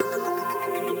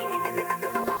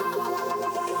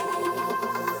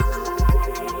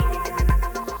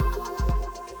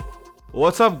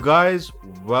What's up, guys?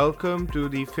 Welcome to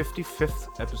the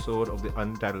 55th episode of the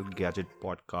Untitled Gadget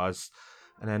podcast.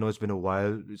 And I know it's been a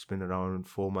while. It's been around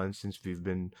 4 months since we've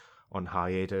been on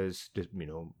hiatus,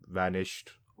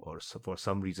 vanished or for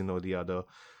some reason or the other.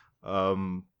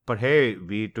 But hey,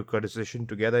 we took a decision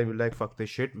together and we're like, fuck this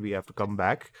shit. We have to come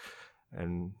back.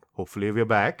 And hopefully we're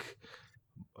back.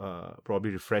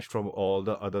 Probably refreshed from all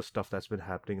the other stuff that's been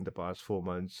happening in the past 4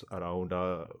 months around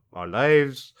our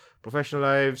lives, professional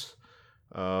lives.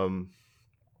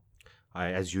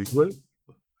 As usual,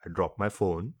 I dropped my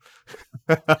phone.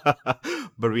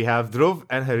 But we have Dhruv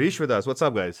and Harish with us. What's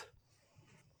up, guys?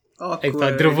 I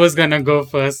thought Dhruv was gonna go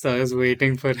first. I was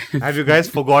waiting for him. Have you guys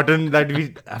forgotten that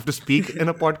we have to speak in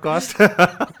a podcast?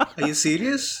 Are you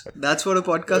serious? That's what a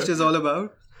podcast is all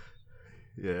about.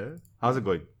 Yeah. How's it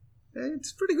going?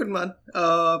 It's pretty good, man.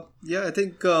 I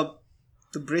think the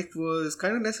break was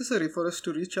kind of necessary for us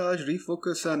to recharge,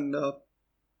 refocus, and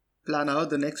plan out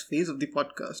the next phase of the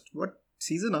podcast. What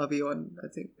season are we on? I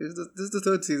think this is the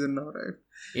third season now, right?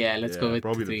 Yeah, let's go with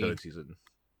probably three. the third season.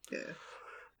 Yeah.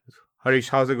 Harish,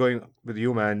 how's it going with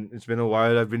you, man? It's been a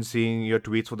while. I've been seeing your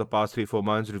tweets for the past 3-4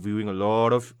 months, reviewing a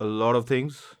lot of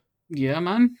things. Yeah,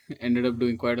 man. Ended up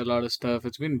doing quite a lot of stuff.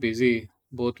 It's been busy,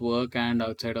 both work and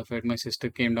outside of it. My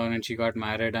sister came down and she got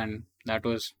married, and that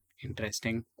was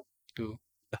interesting too.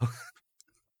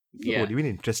 Yeah. What do you mean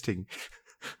interesting?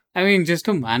 I mean, just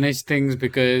to manage things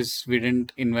because we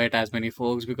didn't invite as many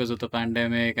folks because of the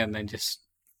pandemic, and then just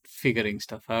figuring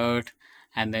stuff out.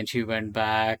 And then she went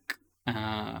back,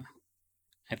 I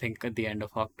think at the end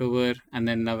of October, and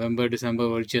then November, December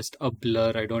were just a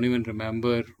blur. I don't even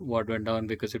remember what went down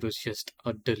because it was just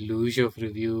a deluge of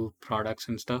review products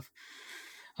and stuff.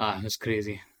 It was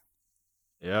crazy.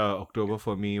 Yeah, October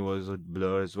for me was a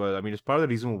blur as well. I mean, it's part of the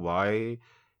reason why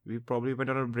we probably went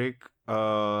on a break.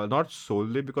 Not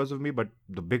solely because of me, but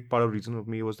the big part of reason of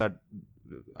me was that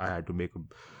I had to make a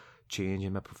change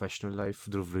in my professional life.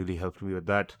 Dhruv really helped me with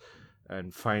that.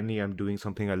 And finally, I'm doing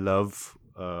something I love.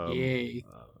 Yay.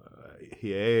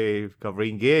 Yay,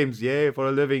 covering games, yay, for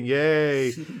a living,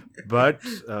 yay. But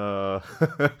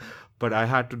but I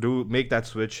had to make that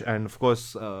switch, and of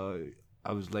course,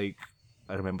 I was like,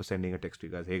 I remember sending a text to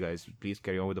you guys, hey guys, please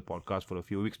carry on with the podcast for a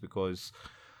few weeks because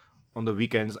on the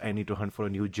weekends I need to hunt for a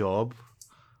new job.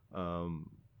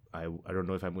 I don't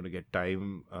know if I'm going to get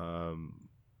time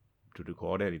to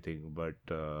record anything, but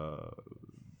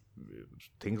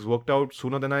things worked out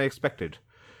sooner than I expected.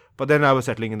 But then I was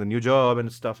settling in the new job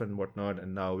and stuff and whatnot,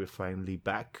 and now we're finally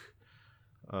back.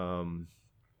 I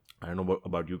don't know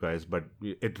about you guys, but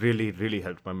it really, really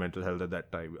helped my mental health at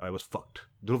that time. I was fucked.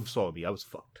 Dhruv saw me. I was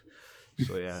fucked.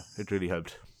 So yeah, it really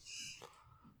helped.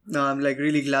 No, I'm like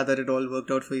really glad that it all worked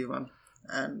out for you, man.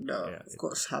 And of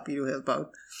course, happy to help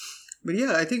out. But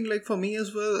yeah, I think like for me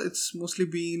as well, it's mostly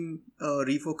been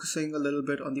refocusing a little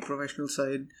bit on the professional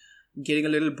side, getting a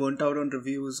little burnt out on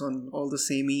reviews on all the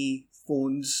samey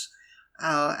phones.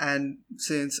 And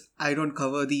since I don't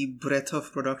cover the breadth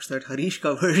of products that Harish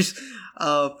covers,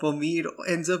 for me it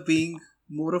ends up being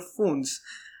more of phones.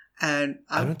 And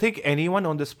I don't think anyone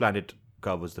on this planet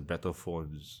covers the breadth of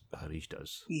phones Harish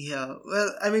does. Yeah,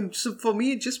 well, I mean, so for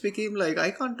me it just became like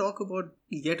I can't talk about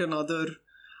yet another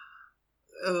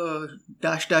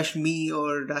dash me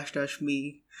or dash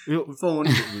me phone.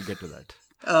 We'll get to that.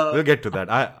 We'll get to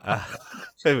that.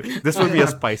 This will be a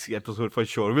spicy episode for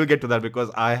sure. We'll get to that because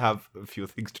I have a few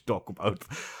things to talk about.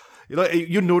 You know,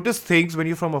 you notice things when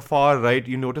you're from afar, right?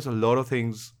 You notice a lot of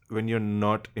things when you're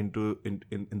not in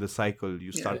the cycle.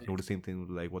 You start noticing things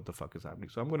like, what the fuck is happening?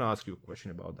 So I'm going to ask you a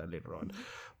question about that later on.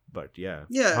 But yeah.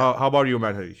 How about you,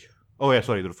 man, Harish? Oh yeah,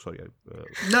 sorry, Dhruv, sorry.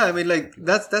 No, I mean like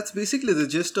that's basically the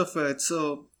gist of it.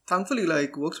 So thankfully,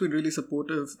 like work's been really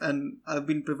supportive, and I've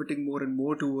been pivoting more and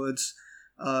more towards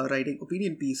writing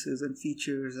opinion pieces and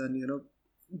features, and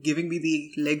giving me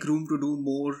the leg room to do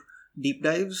more deep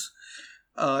dives.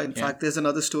 In fact, there's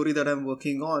another story that I'm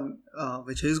working on,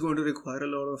 which is going to require a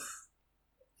lot of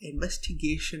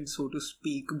investigation, so to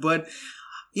speak. But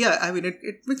yeah, I mean,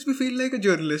 it makes me feel like a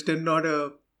journalist and not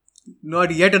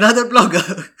yet another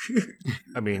blogger.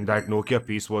 I mean, that Nokia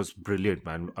piece was brilliant,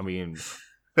 man. I mean,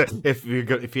 if we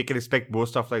can expect more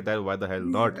stuff like that, why the hell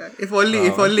not? If only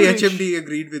HMD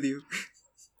agreed with you.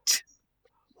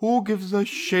 Who gives a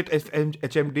shit if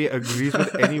HMD agrees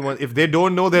with anyone? If they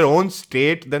don't know their own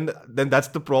state, then that's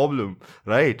the problem,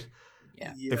 right?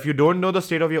 Yeah. If you don't know the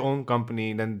state of your own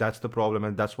company, then that's the problem,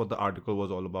 and that's what the article was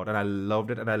all about. And I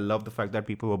loved it, and I love the fact that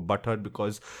people were butthurt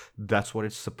because that's what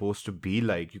it's supposed to be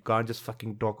like. You can't just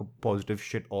fucking talk positive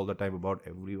shit all the time about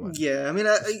everyone. Yeah, I mean,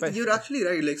 you're actually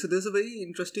right. Like, so there's a very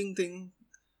interesting thing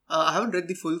I haven't read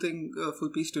the full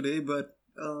piece today, but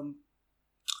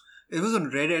it was on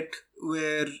Reddit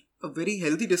where a very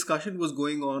healthy discussion was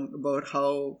going on about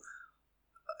how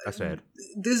That's fair.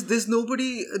 there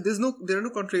are no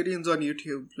contrarians on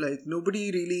YouTube. Like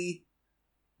nobody really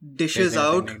There's dishes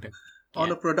anything out negative. on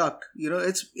Yeah, a product.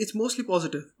 It's mostly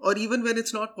positive, or even when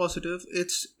it's not positive,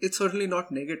 it's certainly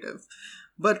not negative.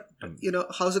 But Um,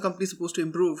 how's a company supposed to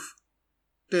improve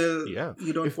till yeah.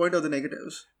 you don't If point out the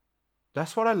negatives?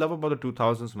 That's what I love about the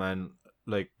 2000s, man.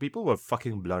 Like, people were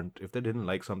fucking blunt. If they didn't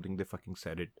like something, they fucking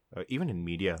said it, even in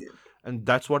media. Yeah. And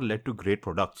that's what led to great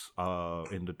products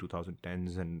in the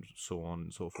 2010s and so on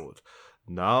and so forth.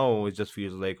 Now, it just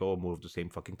feels like, oh, more of the same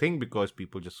fucking thing because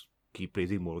people just keep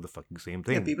praising more of the fucking same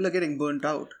Yeah, thing. people are getting burnt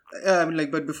out. I mean,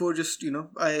 like, but before just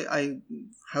I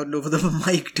handed over the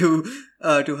mic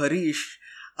to Harish.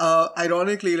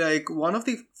 Ironically, like one of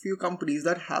the few companies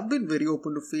that have been very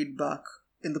open to feedback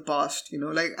in the past,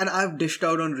 like, and I've dished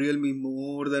out on Realme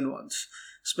more than once,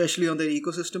 especially on their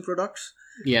ecosystem products.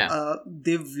 yeah,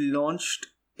 They've launched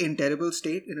in a terrible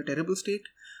state. yeah.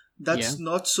 That's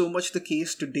not so much the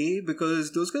case today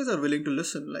because those guys are willing to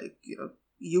listen. Like,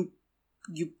 you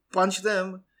punch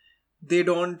them, they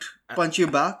don't Uh, punch you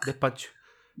back. They punch.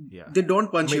 Yeah. They don't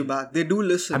I punch you mean, back. They do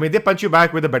listen. they punch you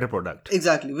back with a better product.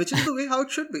 Exactly, which is the way how it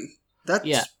should be. Yeah. That's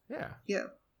Yeah. yeah.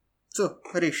 So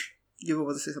Harish, you were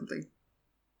about to say something.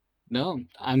 No,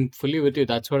 I'm fully with you.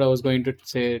 That's what I was going to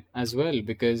say as well,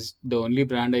 because the only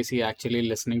brand I see actually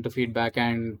listening to feedback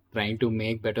and trying to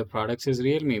make better products is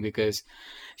Realme, because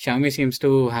Xiaomi seems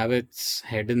to have its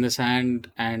head in the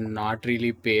sand and not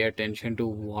really pay attention to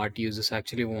what users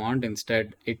actually want.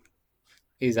 Instead, it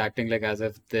is acting like as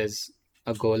if there's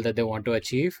a goal that they want to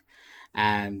achieve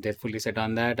and they're fully set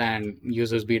on that, and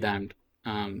users be damned.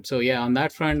 So yeah, on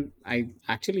that front, I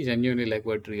actually genuinely like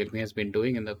what Realme has been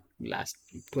doing in the last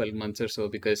 12 months or so,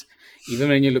 because even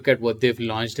when you look at what they've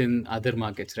launched in other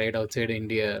markets, right, outside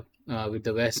India, with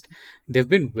the West, they've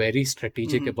been very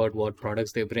strategic Mm-hmm. about what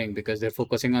products they bring, because they're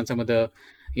focusing on some of the,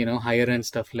 higher end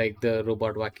stuff like the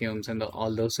robot vacuums and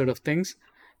all those sort of things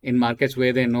in markets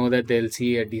where they know that they'll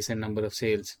see a decent number of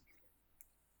sales.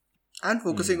 And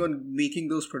focusing Hmm. on making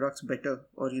those products better,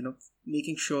 or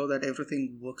making sure that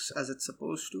everything works as it's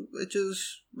supposed to, which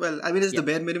is, well, I mean, it's the Yeah,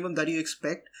 bare minimum that you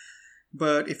expect.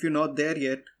 But if you're not there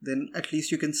yet, then at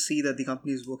least you can see that the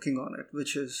company is working on it,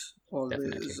 which is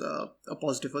definitely. always a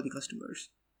positive for the customers.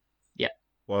 Yeah.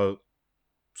 Well,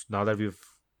 now that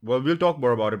we'll talk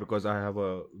more about it because I have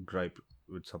a gripe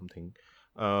with something.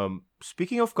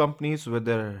 Speaking of companies with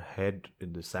their head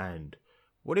in the sand,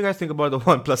 what do you guys think about the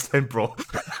OnePlus 10 Pro?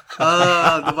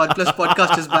 The OnePlus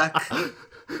podcast is back.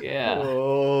 Yeah.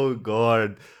 Oh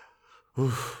God.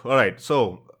 Oof. All right,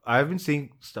 so I've been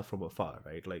seeing stuff from afar,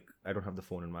 right? Like, I don't have the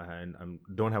phone in my hand. I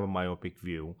don't have a myopic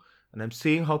view, and I'm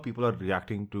seeing how people are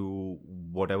reacting to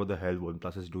whatever the hell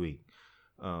OnePlus is doing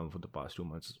for the past 2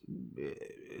 months.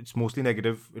 It's mostly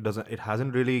negative. It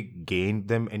hasn't really gained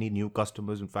them any new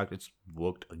customers. In fact, it's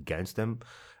worked against them,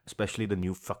 especially the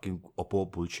new fucking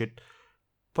Oppo bullshit.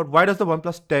 But why does the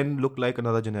OnePlus 10 look like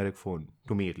another generic phone?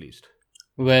 To me, at least.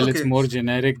 Well, it's Okay. more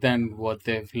generic than what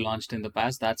they've launched in the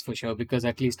past, that's for sure. Because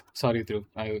at least, sorry, Dhruv,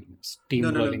 I No, no, no.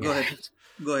 steamrolling Go ahead. ahead.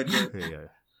 Go ahead. Go ahead. Yeah.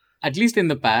 At least in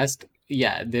the past,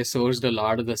 yeah, they sourced a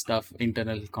lot of the stuff,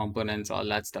 internal components, all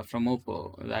that stuff from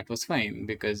Oppo. That was fine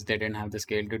because they didn't have the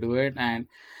scale to do it. And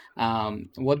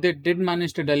what they did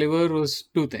manage to deliver was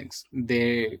two things.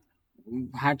 They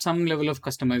had some level of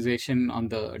customization on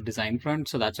the design front,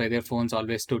 so that's why their phones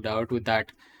always stood out with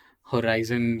that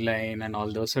horizon line and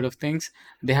all those sort of things.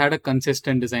 They had a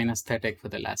consistent design aesthetic for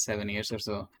the last 7 years or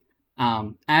so.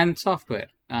 And software.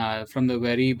 From the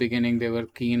very beginning, they were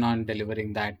keen on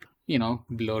delivering that,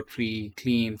 bloat-free,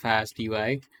 clean, fast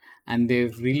UI, and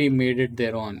they've really made it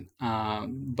their own.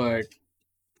 But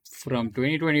from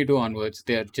 2022 onwards,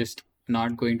 they're just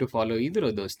not going to follow either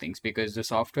of those things, because the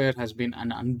software has been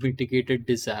an unmitigated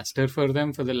disaster for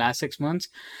them for the last 6 months.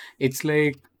 It's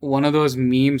like one of those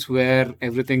memes where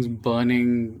everything's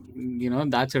burning,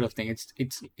 that sort of thing.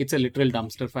 It's a literal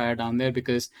dumpster fire down there,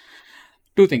 because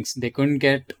two things: they couldn't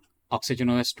get Oxygen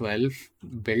OS 12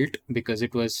 built because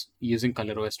it was using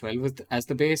Color OS 12 as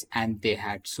the base, and they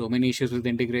had so many issues with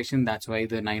integration. That's why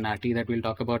the 9RT that we'll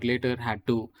talk about later had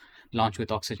to launch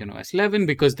with Oxygen OS 11,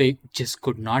 because they just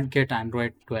could not get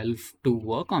Android 12 to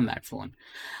work on that phone.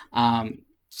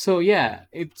 So yeah,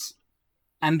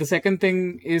 and the second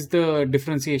thing is the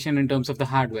differentiation in terms of the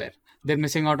hardware. They're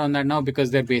missing out on that now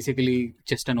because they're basically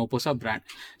just an Oppo sub brand.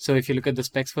 So if you look at the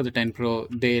specs for the 10 Pro,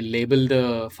 they label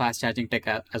the fast charging tech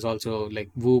as also like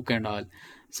VOOC and all.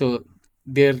 So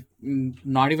they're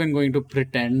not even going to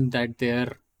pretend that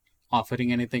they're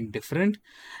offering anything different.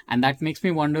 And that makes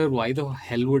me wonder why the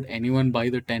hell would anyone buy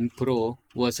the 10 Pro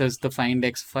versus the Find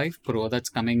X5 Pro that's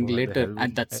coming Why the later hell and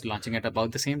would that's launching at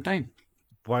about the same time.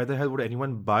 why the hell would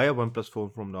anyone buy a OnePlus phone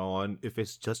from now on if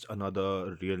it's just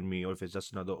another Realme or if it's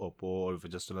just another Oppo or if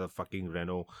it's just another fucking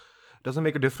Renault? Doesn't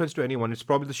make a difference to anyone. It's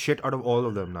probably the shit out of all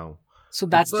of them now. So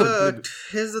It's that's the simply But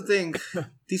here's the thing: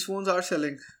 these phones are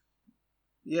selling.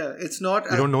 Yeah, it's not.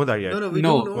 we don't know that yet. No, we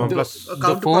no, don't know. OnePlus- A the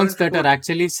counterparent phones that are report.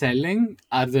 actually selling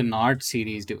are the Nord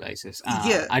series devices.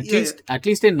 Yeah, yeah. At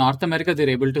least in North America, they're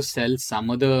able to sell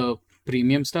some of the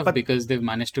premium stuff But because they've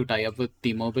managed to tie up with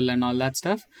T-Mobile and all that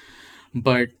stuff.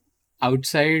 But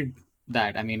outside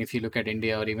that, I mean, if you look at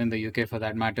India or even the UK for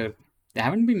that matter, they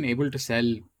haven't been able to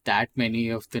sell that many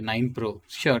of the 9 Pro.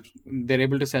 Sure, they're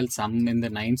able to sell some in the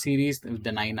 9 series,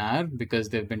 the 9R, because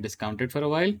they've been discounted for a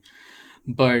while.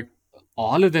 But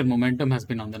all of their momentum has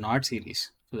been on the Nord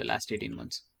series for the last 18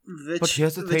 months. but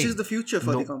here's the Which is thing. the future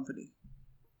for the No, company.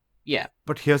 Yeah,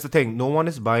 but here's the thing. No one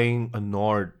is buying a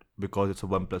Nord because it's a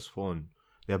OnePlus phone.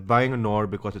 They're buying a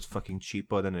Nord because it's fucking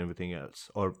cheaper than everything else,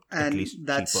 or at And least cheaper.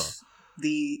 that's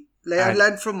the And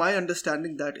and from my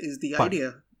understanding, that is the but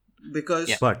idea. Because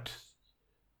yeah.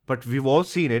 but we've all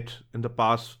seen it in the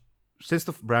past since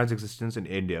the brand's existence in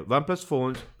India. OnePlus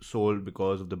phones sold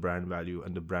because of the brand value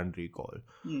and the brand recall.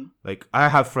 hmm, Like I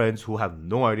have friends who have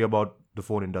no idea about the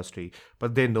phone industry,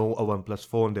 but they know a OnePlus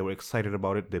phone. They were excited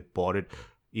about it. They bought it,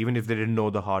 even if they didn't know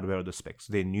the hardware or the specs.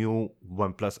 They knew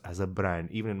OnePlus as a brand.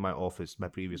 Even in my office, my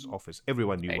previous office,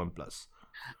 everyone knew Right. OnePlus.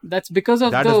 That's because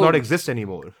of That does not the exist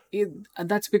anymore. it,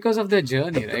 that's because of their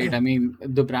journey, right? I mean,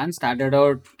 the brand started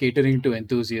out catering to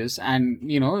enthusiasts, and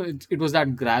it was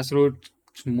that grassroots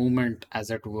movement, as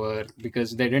it were,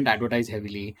 because they didn't advertise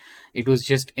heavily. It was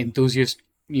just enthusiasts,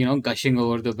 gushing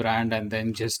over the brand and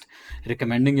then just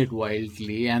recommending it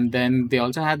wildly. And then they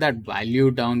also had that value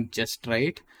down just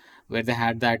right, where they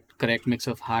had that correct mix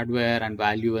of hardware and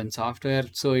value and software.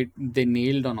 So they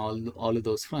nailed on all of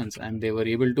those fronts, and they were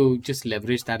able to just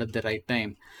leverage that at the right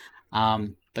time.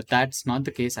 But that's not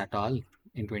the case at all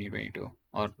in 2022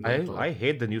 or therefore. I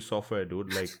hate the new software,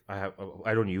 dude. Like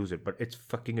I don't use it, but it's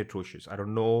fucking atrocious. I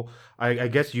don't know. I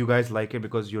guess you guys like it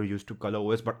because you're used to Color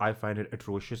OS, but I find it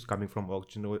atrocious coming from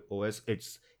Oxygen OS.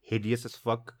 It's hideous as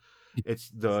fuck. It's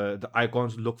the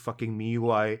icons look fucking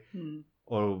MIUI hmm.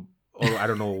 or I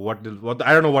don't know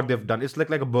I don't know what they've done. It's like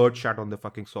a bird shat on the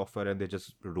fucking software and they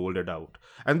just rolled it out.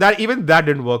 And that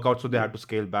didn't work out, so they had to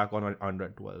scale back on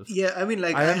Android 12. Yeah, I mean,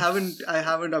 like I I am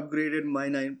haven't upgraded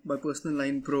my personal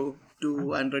 9 Pro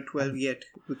to Android 12 yet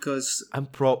because I'm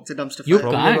pro it's a dumpster You fire.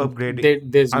 probably never can't.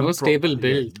 upgrading. There's I'm no pro stable yeah.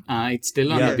 build. It's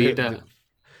still on Yeah, the Yeah, beta.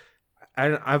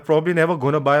 and I'm probably never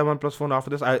gonna buy a OnePlus phone after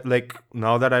this. I like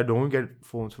now that I don't get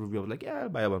phones for review. I was like, yeah, I'll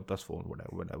buy a OnePlus phone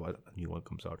whenever a new one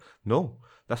comes out. No,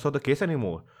 that's not the case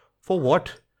anymore. For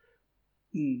what?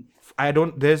 hmm. I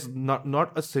don't. There's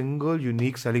not a single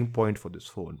unique selling point for this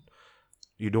phone.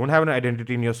 You don't have an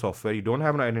identity in your software. You don't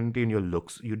have an identity in your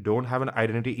looks. You don't have an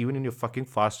identity even in your fucking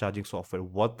fast charging software.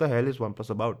 What the hell is OnePlus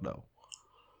about now?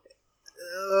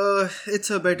 It's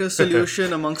a better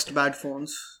solution amongst bad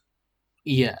phones.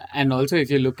 Yeah, and also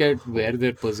if you look at where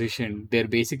they're positioned, they're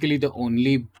basically the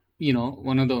only,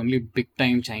 one of the only big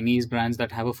time Chinese brands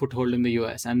that have a foothold in the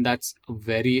US, and that's a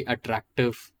very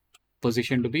attractive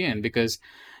position to be in because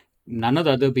none of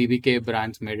the other BBK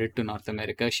brands made it to North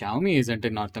America. Xiaomi isn't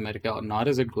in North America, nor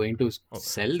is it going to Oh,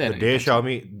 sell there anytime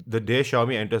soon. The day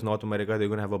Xiaomi enters North America, they're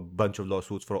gonna have a bunch of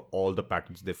lawsuits for all the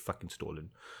patents they've fucking stolen.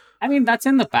 I mean, that's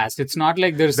in the past. It's not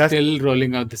like they're That's still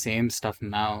rolling out the same stuff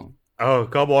now. oh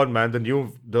come on, man. The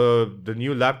new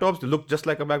laptops they look just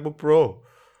like a MacBook Pro.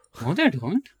 No, they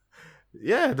don't.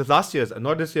 Yeah, the last year's,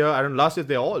 not this year. I don't. Last year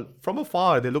they all from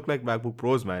afar they look like MacBook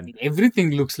Pros, man.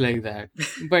 Everything looks like that.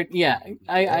 But yeah,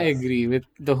 I Yeah. agree with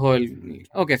the whole.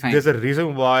 Okay, There's fine. a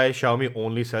reason why Xiaomi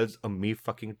only sells a Mi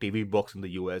fucking TV box in the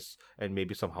US and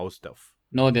maybe some house stuff,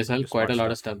 No, they sell the quite smart a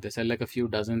lot of stuff. stuff. They sell like a few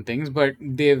dozen things, but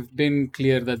they've been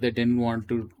clear that they didn't want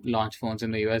to launch phones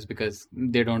in the US because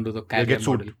they don't do the They'll carrier get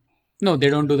sued. model. No, they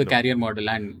don't do the No, carrier model,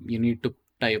 and you need to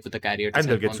tie up with the carrier to and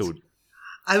they'll sell get phones. sued.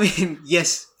 I mean,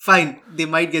 yes, fine, they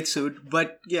might get sued,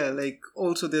 but yeah, like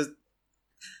also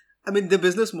I mean, the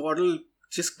business model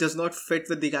just does not fit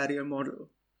with the carrier model,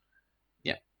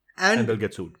 Yeah. And they'll and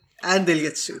get sued. they'll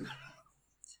get sued.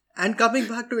 And coming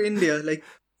back to India, like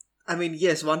I mean,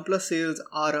 yes, OnePlus sales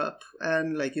are up,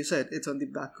 and like you said, it's on the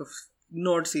back of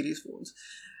Nord series phones.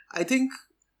 I think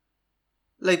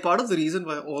like part of the reason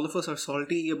why all of us are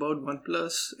salty about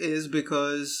OnePlus is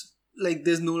because like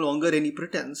there's no longer any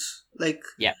pretense. Like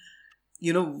Yeah.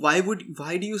 why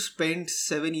do you spend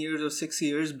 7 years or 6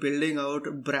 years building out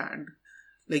a brand?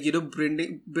 like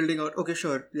building out. Okay,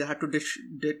 sure, they had to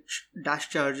ditch dash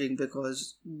charging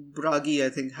because Bragi, I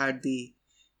think, had the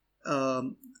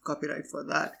copyright for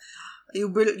that.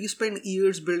 You spend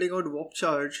years building out warp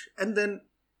charge, and then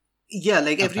yeah,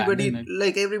 Abandon it.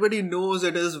 like everybody knows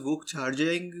it is VOOC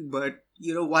charging, but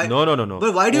why? No.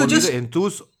 But why do you Only just the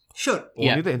enthus sure?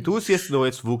 Yeah. Only the enthusiasts know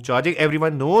it's VOOC charging.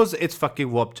 Everyone knows it's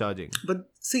fucking warp charging. But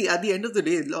see, at the end of the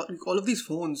day, all of these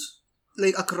phones,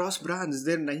 like across brands,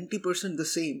 they're 90% the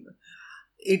same.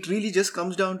 It really just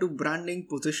comes down to branding,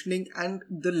 positioning, and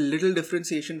the little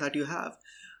differentiation that you have.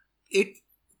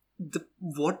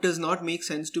 What does not make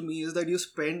sense to me is that you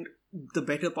spend the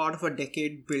better part of a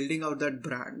decade building out that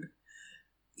brand,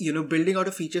 building out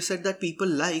a feature set that people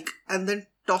like, and then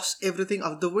toss everything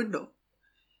out the window.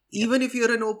 Even if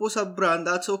you're an Oppo sub brand,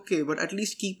 that's okay, but at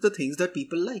least keep the things that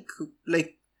people like.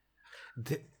 Like,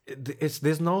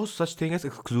 There's no such thing as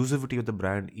exclusivity of the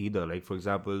brand either. Like, for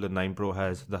example, the 9 Pro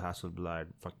has the Hasselblad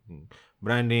fucking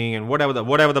branding and whatever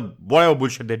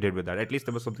bullshit they did with that. At least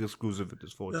there was something exclusive with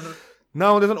this phone.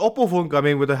 Now there's an Oppo phone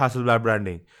coming with a Hasselblad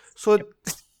branding, so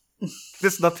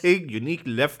there's nothing unique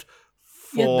left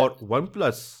for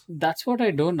OnePlus. That's what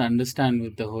I don't understand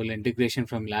with the whole integration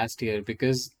from last year,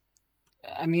 because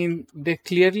I mean, they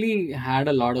clearly had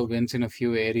a lot of wins in a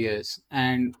few areas,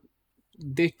 and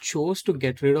they chose to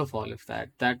get rid of all of that.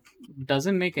 That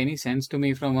doesn't make any sense to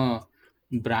me from a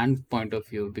brand point of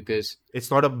view, because It's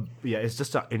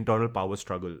just an internal power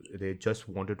struggle. They just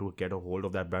wanted to get a hold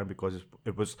of that brand because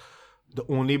it was the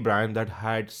only brand that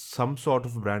had some sort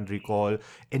of brand recall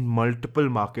in multiple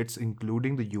markets,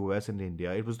 including the US and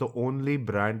India. It was the only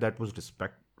brand that was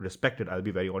respected. I'll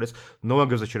be very honest. No one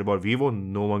gives a shit about Vivo.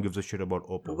 No one gives a shit about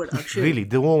Oppo. but actually, Really,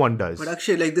 no one does. But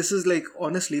actually, like, this is like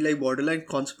honestly like borderline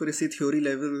conspiracy theory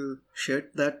level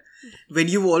shit. That when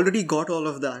you've already got all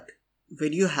of that,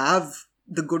 when you have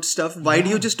the good stuff, why do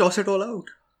you just toss it all out?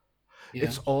 yeah.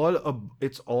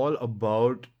 It's all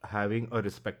about having a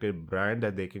respected brand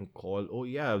that they can call. Oh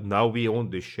yeah, now we own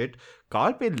this shit.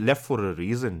 Carpe left for a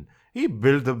reason. He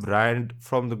built the brand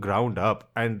from the ground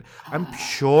up, and I'm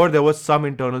sure there was some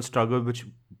internal struggle,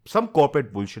 some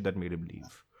corporate bullshit that made him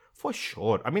leave. For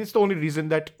sure. I mean, it's the only reason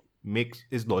that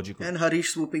is logical. And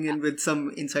Harish swooping in with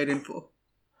some inside info.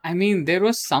 I mean, there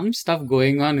was some stuff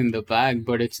going on in the back,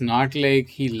 but it's not like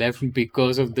he left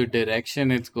because of the direction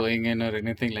it's going in or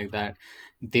anything like that.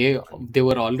 They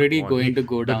were already going to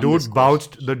go down this course.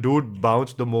 The dude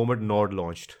bounced the moment Nord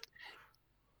launched.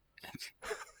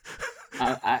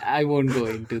 I won't go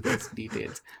into those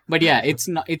details, but yeah, it's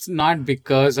not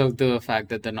because of the fact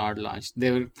that the Nord launched. They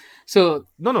were so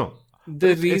No. the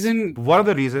It's reason. one of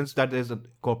the reasons that there's a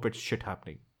corporate shit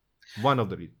happening. One of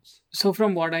the reasons. So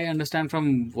from what I understand,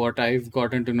 from what I've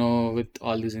gotten to know with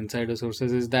all these insider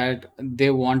sources, is that they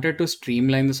wanted to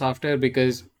streamline the software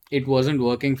because it wasn't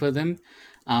working for them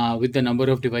with the number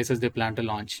of devices they plan to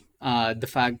launch.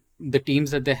 The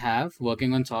teams that they have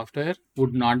working on software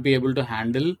would not be able to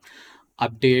handle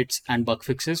updates and bug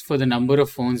fixes for the number of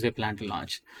phones they plan to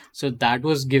launch. So that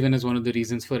was given as one of the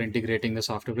reasons for integrating the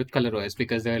software with ColorOS,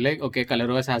 because they're like, okay,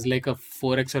 ColorOS has like a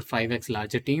 4x or 5x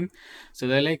larger team. So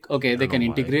they're like, okay, they can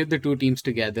integrate the two teams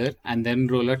together and then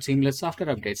roll out seamless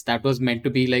software updates. That was meant to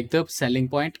be like the selling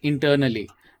point internally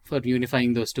for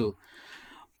unifying those two.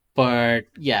 But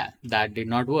yeah, that did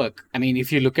not work. I mean,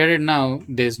 if you look at it now,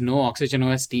 there's no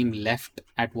OxygenOS team left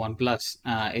at OnePlus.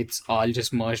 It's all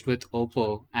just merged with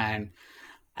Oppo, and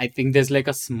I think there's like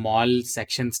a small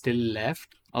section still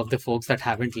left of the folks that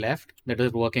haven't left that are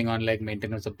working on like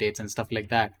maintenance updates and stuff like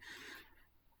that.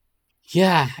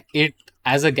 Yeah, it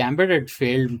as a gambit, it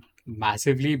failed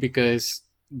massively because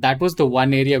that was the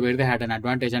one area where they had an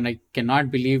advantage, and I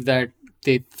cannot believe that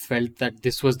they felt that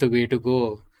this was the way to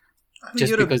go I mean,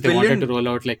 just because they wanted to roll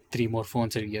out like 3 more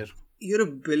phones a year. You're a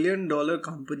 $1 billion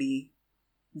company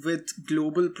with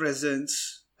global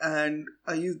presence, and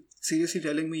are you seriously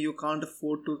telling me you can't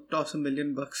afford to toss $1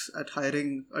 million at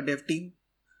hiring a dev team?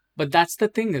 But that's the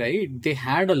thing, right? They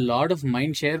had a lot of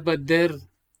mind share, but their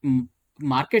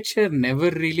market share never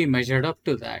really measured up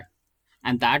to that.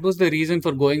 And that was the reason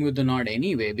for going with the Nord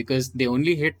anyway, because they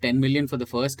only hit 10 million for the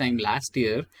first time last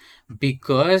year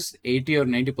because 80 or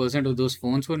 90% of those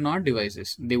phones were Nord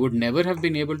devices. They would never have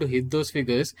been able to hit those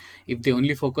figures if they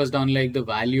only focused on like the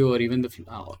value or even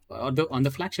on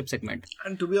the flagship segment.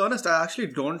 And to be honest, I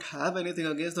actually don't have anything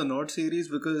against the Nord series,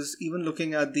 because even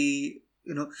looking at even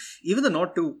the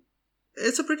Nord 2,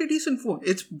 it's a pretty decent phone.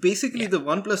 It's basically the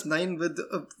OnePlus 9 with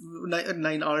a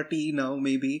 9RT now,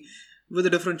 maybe, with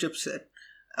a different chipset.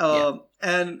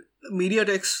 And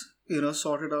MediaTek's,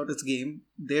 sorted out its game.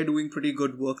 They're doing pretty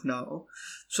good work now.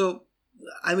 So,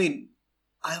 I mean,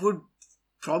 I would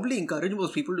probably encourage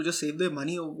most people to just save their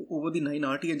money over the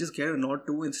 9RT and just get a Nord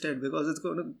 2 instead, because it's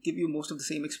going to give you most of the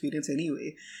same experience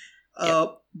anyway.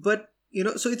 But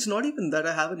so it's not even that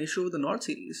I have an issue with the Nord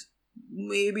series.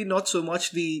 Maybe not so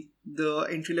much the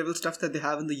entry level stuff that they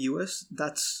have in the US.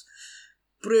 That's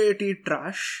pretty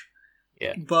trash.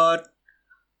 Yeah. But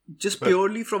just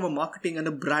purely from a marketing and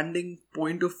a branding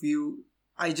point of view,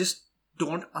 I just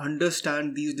don't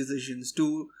understand these decisions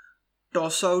to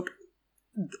toss out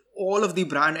all of the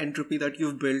brand entropy that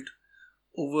you've built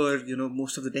over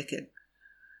most of the decade.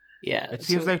 Yeah. It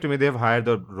seems like to me they've hired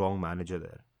the wrong manager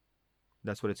there.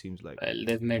 That's what it seems like. Well,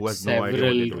 they've made Who has no idea what they're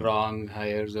several doing. wrong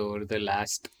hires over the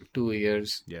last 2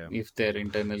 years. Yeah. If their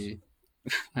internal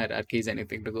hierarchy is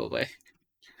anything to go by.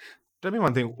 Tell me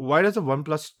one thing. Why does the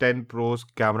OnePlus 10 Pro's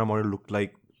camera model look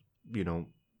like,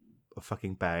 a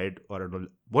fucking pad? Or I don't know.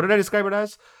 What did I describe it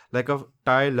as? Like a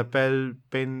tie, lapel,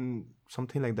 pin,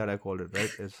 something like that I called it,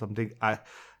 right? It's something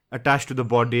attached to the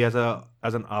body as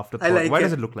an afterthought. like Why it.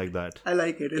 does it look like that? I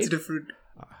like it. It's different.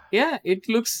 Yeah, it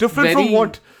looks Different from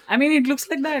what? I mean, it looks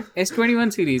like that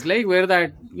S21 series, like where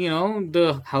that,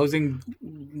 the housing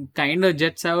kind of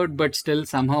jets out, but still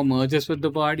somehow merges with the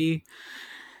body.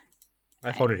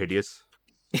 I found it hideous,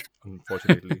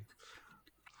 unfortunately.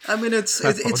 I mean, it's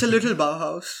a little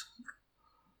Bauhaus.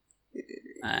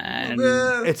 And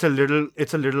Well, It's a little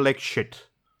like shit.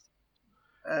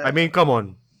 I mean, come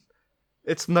on.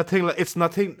 It's nothing.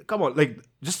 Come on, like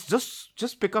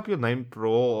just pick up your 9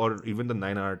 Pro or even the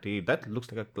 9RT. That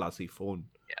looks like a classy phone.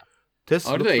 Yeah. This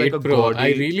or looks the like 8 a Pro.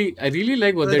 gaudy. I really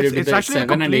like what they did with It's the actually a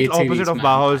 7 and complete 8 series. opposite of man.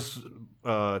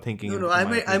 Bauhaus thinking. no, in my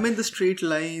opinion. I meant the straight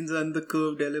lines and the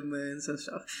curved elements and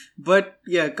stuff. But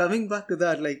yeah, coming back to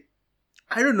that, like,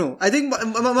 I don't know. I think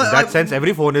In that sense,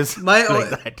 every phone is like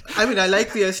that. I mean, I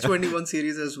like the S21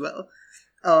 series as well.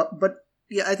 But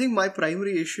yeah, I think my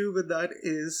primary issue with that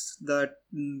is that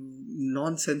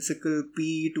nonsensical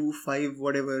P25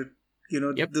 whatever,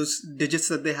 Yep. those digits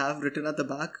that they have written at the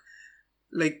back.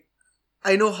 Like,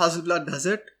 I know Hasselblad does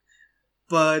it,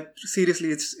 but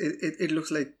seriously, it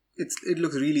looks like it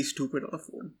looks really stupid on a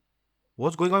phone.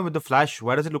 What's going on with the flash?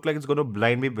 Why does it look like it's going to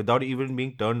blind me without even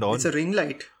being turned on? It's a ring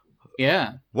light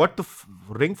Yeah. What the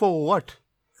ring for what?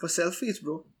 for selfies,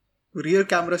 bro. Rear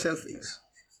camera selfies.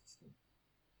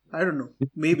 I don't know.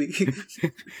 Maybe.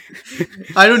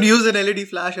 I don't use an LED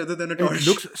flash other than a torch.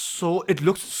 It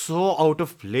looks so out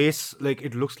of place. Like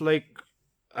it looks like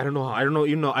I don't know.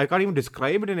 I can't even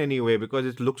describe it in any way because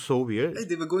it looks so weird.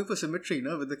 They were going for symmetry,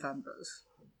 with the cameras.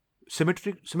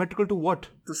 Symmetrical to what?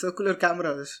 The circular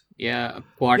cameras. Yeah.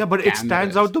 Quad Yeah, but it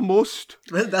stands cameras. out the most.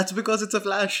 Well, that's because it's a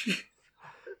flash.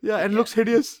 Yeah, and looks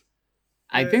hideous.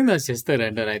 I think that's just the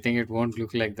render. I think it won't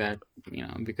look like that,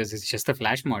 because it's just a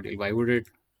flash module. Why would it?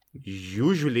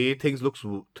 Usually, things look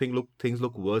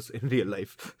worse in real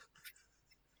life.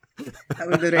 I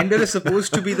mean, the render is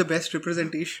supposed to be the best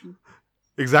representation.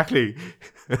 Exactly.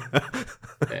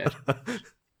 There.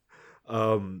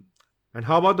 And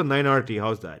how about the 9RT?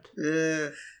 How's that?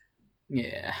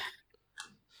 Yeah.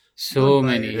 So Don't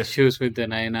buy many it. issues with the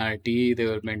 9RT. They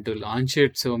were meant to launch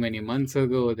it so many months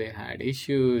ago. They had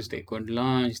issues. They couldn't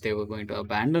launch. They were going to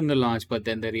abandon the launch, but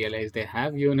then they realized they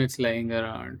have units lying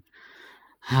around.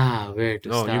 Where to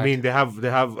No, start? you mean they have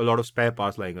a lot of spare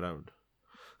parts lying around.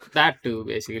 That too,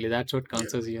 basically. That's what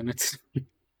counts as units.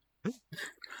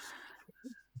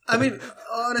 I mean,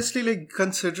 honestly, like,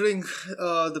 considering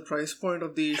the price point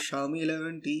of the Xiaomi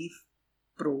 11T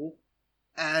Pro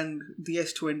and the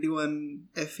S21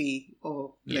 FE,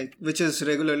 which is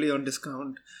regularly on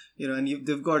discount, and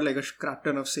they've got like a crap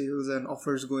ton of sales and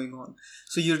offers going on,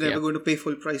 so you're never going to pay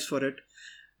full price for it.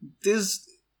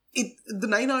 The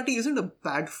 9RT isn't a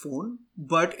bad phone,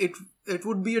 but it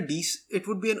would be an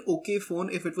okay phone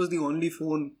if it was the only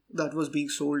phone that was being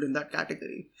sold in that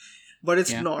category. But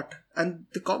it's not, and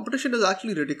the competition is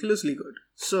actually ridiculously good.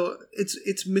 So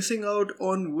it's missing out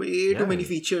on way too many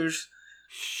features.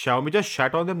 Xiaomi just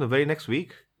shat on them the very next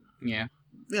week. Yeah.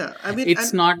 Yeah, I mean,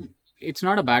 It's not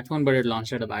a bad phone, but it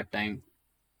launched at a bad time.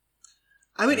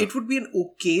 I mean, it would be an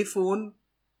okay phone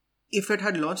if it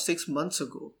had launched 6 months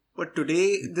ago. But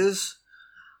today,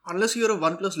 unless you're a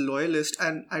OnePlus loyalist,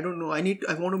 and I don't know, I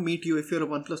want to meet you if you're a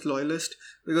OnePlus loyalist,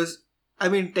 because I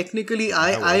mean, technically,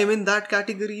 I am in that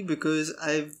category because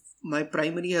my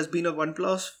primary has been a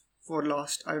OnePlus for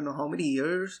last I don't know how many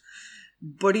years,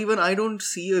 but even I don't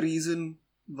see a reason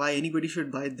why anybody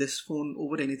should buy this phone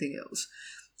over anything else,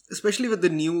 especially with the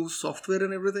new software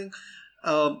and everything.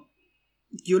 If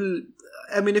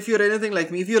you're anything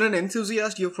like me, if you're an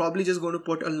enthusiast, you're probably just going to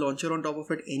put a launcher on top of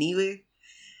it anyway.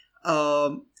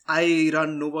 I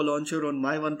run Nova Launcher on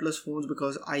my OnePlus phones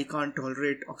because I can't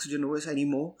tolerate Oxygen OS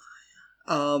anymore.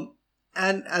 Um,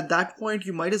 and at that point,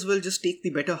 you might as well just take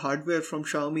the better hardware from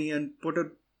Xiaomi and put a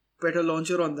better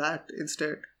launcher on that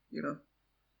instead. You know,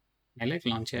 I like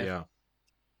Launcher. Yeah.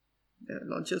 yeah,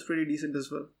 launcher's pretty decent as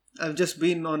well. I've just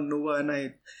been on Nova and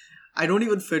I don't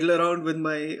even fiddle around with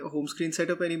my home screen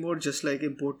setup anymore. Just like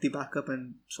import the backup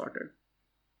and sort it.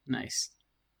 Nice.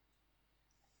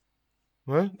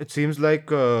 Well, it seems like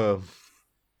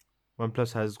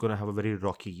OnePlus has gonna have a very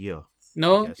rocky year.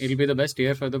 No, Yes. it'll be the best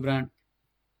year for the brand in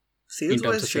Sales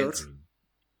terms wise, of sure. sales.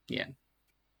 Yeah.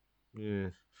 Yeah.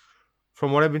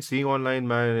 From what I've been seeing online,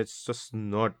 man, it's just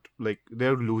not like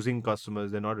they're losing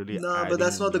customers. They're not really Nah, but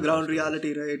that's adding not the new ground customers.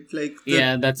 reality, right? Like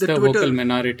Yeah, that's the the Twitter, vocal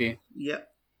minority. yeah.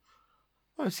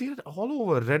 I see it all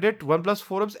over Reddit, OnePlus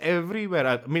forums, everywhere.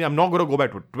 I mean, I'm not gonna go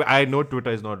back to it. I know Twitter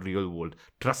is not real world.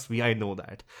 Trust me, I know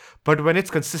that. But when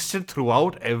it's consistent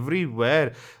throughout,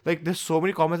 everywhere, like there's so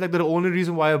many comments. Like the only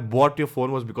reason why I bought your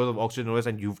phone was because of Oxygen OS,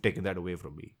 and you've taken that away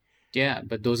from me. Yeah,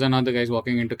 but those are not the guys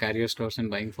walking into carrier stores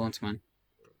and buying phones, man.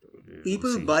 We'll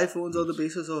People see. buy phones on the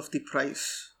basis of the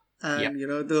price and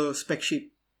Yep. the spec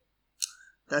sheet.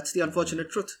 That's the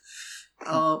unfortunate truth.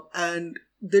 And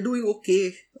they're doing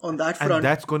okay on that And front.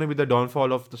 that's going to be the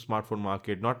downfall of the smartphone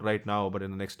market. Not right now, but in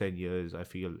the next 10 years, I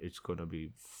feel it's going to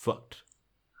be fucked.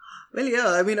 Well, yeah,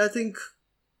 I mean, I think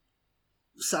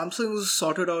Samsung's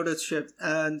sorted out its shit,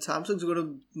 and Samsung's going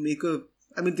to make a.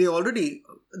 I mean,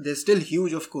 they're still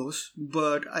huge, of course,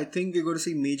 but I think we're going to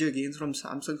see major gains from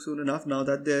Samsung soon enough now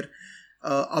that their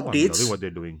Oh, I'm loving updates what they're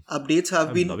doing. have I'm been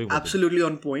loving what they're absolutely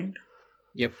on point.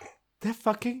 Yep. Their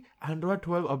fucking Android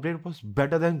 12 update was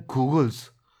better than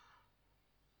Google's.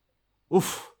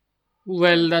 Oof.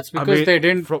 Well, that's I because mean, they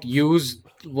didn't from- use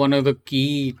one of the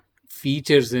key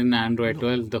features in Android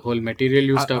 12, the whole material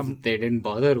use stuff they didn't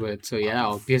bother with. So yeah,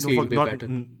 obviously it'll be better.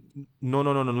 No.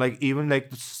 Like even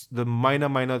like the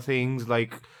minor things,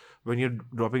 like when you're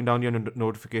dropping down your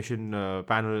notification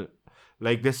panel,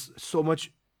 like there's so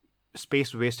much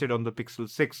space wasted on the Pixel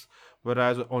 6,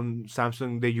 whereas on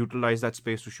Samsung they utilize that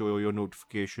space to show your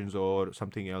notifications or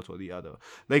something else or the other.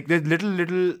 Like there's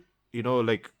little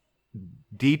like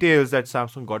details that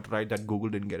Samsung got right that Google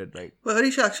didn't get it right. Well,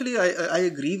 Harish, actually, I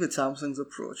agree with Samsung's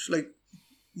approach. Like,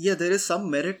 yeah, there is some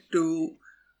merit to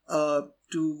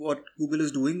what Google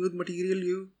is doing with Material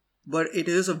You, but it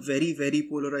is a very, very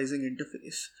polarizing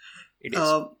interface. It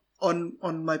is.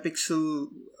 On my Pixel,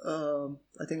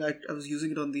 I think I was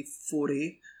using it on the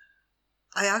 4A.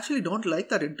 I actually don't like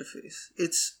that interface.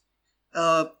 It's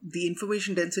the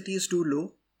information density is too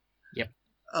low. Yep.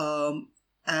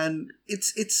 And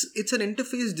it's an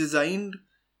interface designed,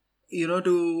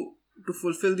 to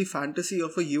fulfill the fantasy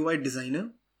of a UI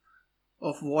designer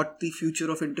of what the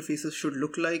future of interfaces should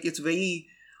look like. It's very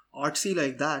artsy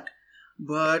like that,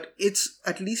 but it's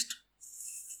at least,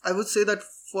 I would say that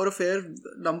for a fair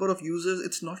number of users,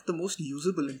 it's not the most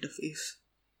usable interface.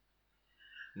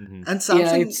 Mm-hmm. And Samsung,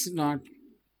 Yeah, it's not.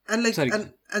 and like Sorry.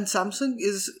 and Samsung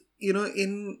is in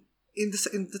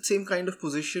the same kind of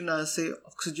position as say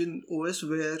Oxygen OS,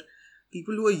 where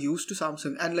people who are used to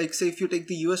Samsung, and like say if you take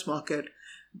the US market,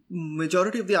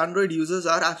 majority of the Android users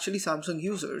are actually Samsung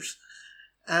users,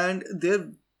 and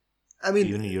Even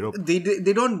in Europe.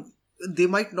 they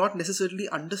might not necessarily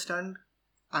understand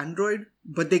Android,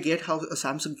 but they get how a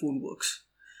Samsung phone works.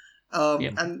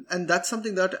 Yeah. And that's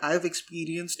something that I've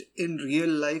experienced in real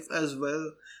life as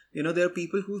well. There are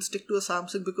people who stick to a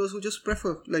Samsung because who just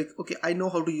prefer, like, okay, I know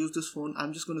how to use this phone,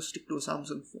 I'm just going to stick to a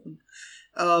Samsung phone.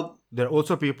 There are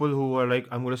also people who are like,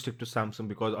 I'm going to stick to Samsung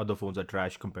because other phones are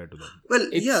trash compared to them. Well,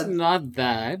 It's yeah, not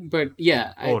that, but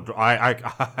yeah.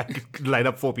 I could line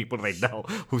up 4 people right now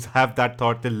who have that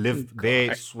thought.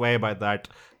 They swear by that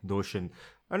notion.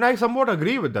 And I somewhat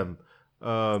agree with them.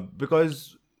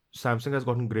 Because Samsung has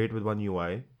gotten great with One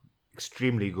UI.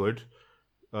 Extremely good.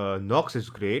 Nox is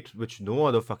great, which no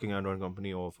other fucking Android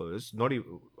company offers. Not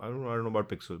even, I don't know about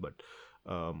Pixel, but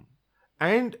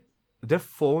and their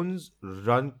phones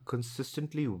run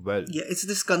consistently well. yeah, it's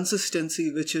this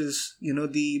consistency which is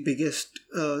the biggest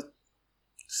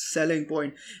selling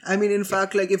point. I mean, in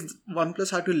fact, like if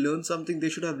OnePlus had to learn something, they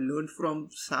should have learned from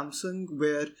Samsung,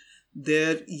 where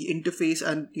their interface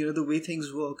and the way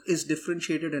things work is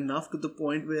differentiated enough to the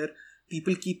point where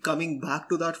people keep coming back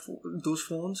to those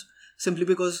phones simply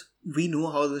because we know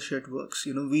how the shit works.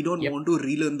 We don't Yep. want to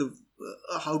relearn the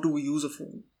how to use a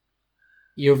phone.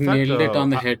 You've In fact, nailed it on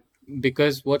the head,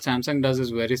 because what Samsung does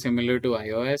is very similar to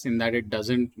iOS in that it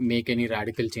doesn't make any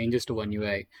radical changes to One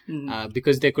UI.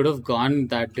 Because they could have gone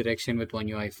that direction with One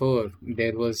UI 4.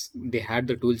 They had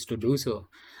the tools to do so.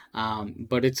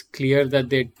 But it's clear that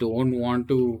they don't want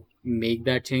to make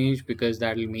that change because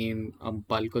that'll mean a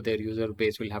bulk of their user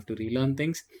base will have to relearn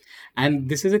things. And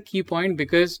this is a key point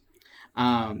because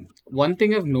one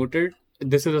thing I've noted,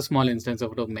 this is a small instance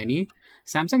out of many.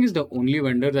 Samsung is the only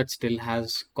vendor that still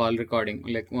has call recording,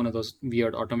 like one of those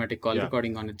weird automatic call Yeah.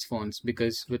 recording on its phones.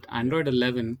 Because with Android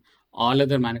 11, all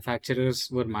other manufacturers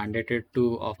were mandated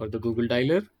to offer the Google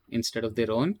dialer instead of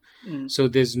their own. So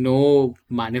there's no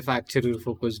manufacturer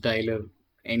focused dialer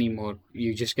anymore.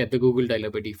 You just get the Google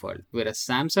dialer by default. Whereas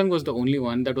Samsung was the only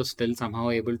one that was still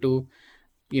somehow able to,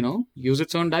 use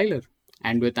its own dialer.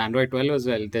 And with Android 12 as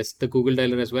well, there's the Google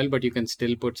dialer as well, but you can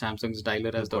still put Samsung's dialer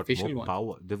as They've the got official more one.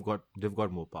 power. They've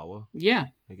got more power, Yeah.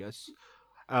 I guess.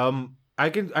 I mean,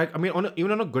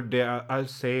 even on a good day, I'll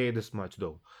say this much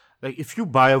though. Like, if you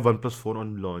buy a OnePlus phone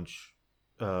on launch,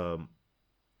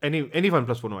 any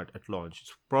OnePlus phone at launch,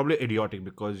 it's probably idiotic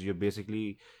because you're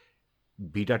basically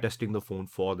beta testing the phone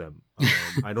for them.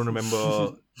 I don't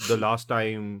remember the last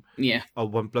time Yeah. a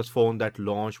OnePlus phone that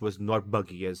launched was not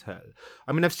buggy as hell.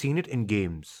 I mean, I've seen it in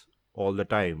games all the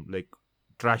time. Like,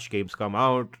 trash games come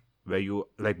out where you,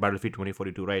 like Battlefield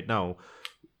 2042 right now,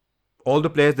 all the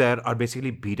players there are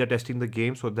basically beta testing the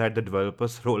game so that the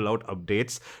developers roll out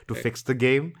updates to Right. fix the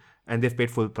game, and they've paid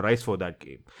full price for that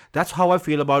game. That's how I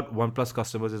feel about OnePlus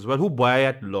customers as well, who buy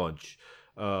at launch.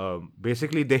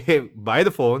 Basically, they buy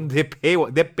the phone, they're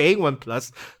paying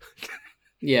OnePlus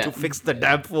Yeah. to fix the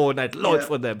damn phone at launch Yeah.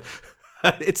 for them.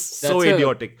 It's so That's a-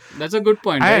 idiotic. That's a good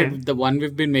point, right? And- The one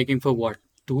we've been making for what,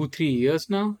 2-3 years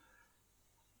now?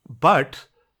 But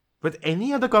with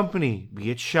any other company, be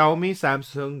it Xiaomi,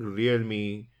 Samsung,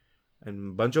 Realme, and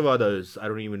a bunch of others, I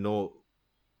don't even know.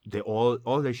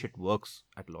 All their shit works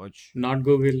at launch. Not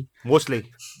Google.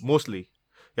 Mostly.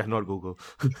 Yeah, not Google.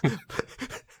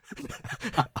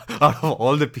 Out of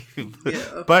all the people.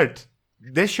 Yeah. But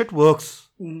their shit works.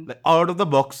 Like, out of the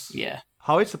box. Yeah.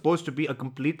 How it's supposed to be a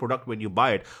complete product when you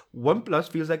buy it. OnePlus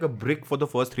feels like a brick for the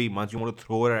first 3 months. You want to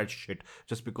throw it at shit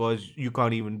just because you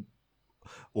can't even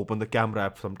open the camera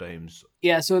app sometimes.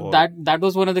 Yeah, so Or- that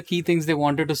was one of the key things they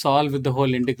wanted to solve with the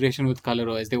whole integration with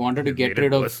ColorOS. They wanted to They get made it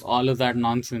rid of worse. all of that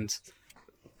nonsense.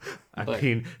 I But-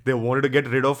 mean, they wanted to get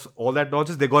rid of all that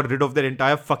nonsense. They got rid of their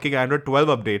entire fucking Android 12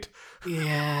 update.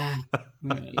 Yeah.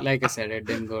 Like I said, it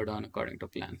didn't go down according to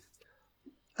plan.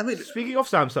 I mean, Speaking of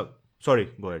Samsung,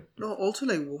 sorry, go ahead. no, also,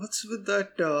 like, what's with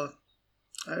that,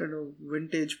 I don't know,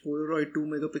 vintage Polaroid 2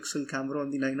 megapixel camera on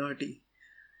the 9RT?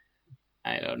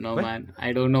 I don't know, What? man.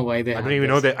 I don't know why they I have didn't even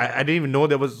this. know that. I didn't even know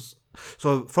there was.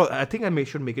 So, I think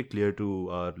should make it clear to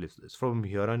our listeners from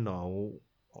here and now,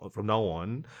 from now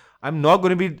on, I'm not going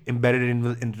to be embedded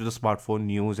into the smartphone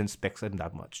news and specs and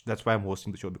that much. That's why I'm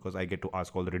hosting the show, because I get to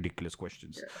ask all the ridiculous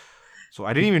questions. So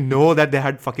I didn't even know that they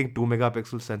had fucking 2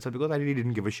 megapixel sensor because I really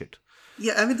didn't give a shit.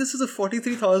 Yeah, I mean, this is a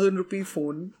 43,000 rupee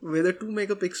phone with a 2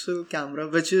 megapixel camera,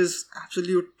 which is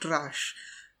absolute trash.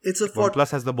 It's a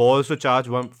OnePlus has the balls to charge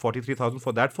 43,000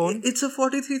 for that phone. It's a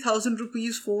 43,000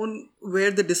 rupees phone where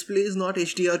the display is not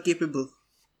HDR capable.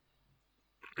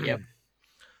 Yep.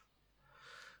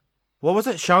 What was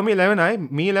it? Xiaomi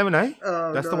 11i? Mi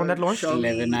 11i? That's the one that launched?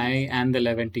 Xiaomi 11i and the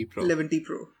 11T Pro. 11T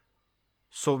Pro.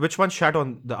 So which one shat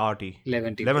on the RT?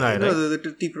 11T 11i, Pro. right? No,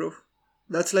 the T Pro.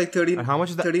 That's like 30, And how much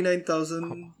is that?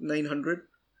 39,900.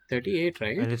 38,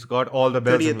 right? And it's got all the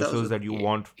bells and 38,000. whistles that you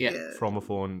want Yeah. from a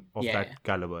phone of Yeah. that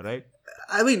caliber, right?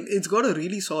 I mean, it's got a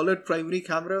really solid primary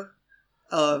camera.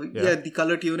 Yeah, the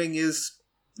color tuning is,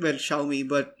 well, Xiaomi,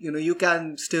 but you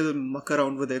can still muck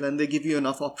around with it, and they give you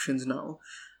enough options now.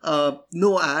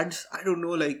 No ads. I don't know,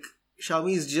 like,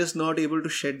 Xiaomi is just not able to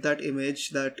shed that image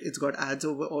that it's got ads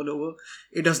all over.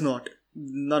 It does not.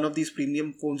 None of these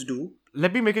premium phones do.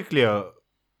 Let me make it clear.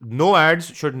 No ads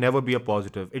should never be a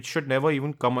positive. It should never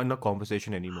even come in a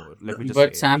conversation anymore. Let me just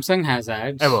But say. Samsung has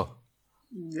ads. Ever.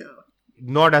 Yeah.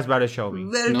 Not as bad as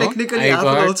Xiaomi. Well, No, technically, I Apple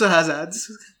got- also has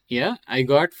ads. Yeah, I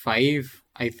got 5,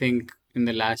 I think, in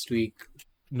the last week.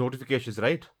 Notifications,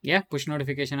 right? Yeah, push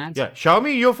notification ads. Yeah.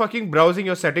 Xiaomi, you're fucking browsing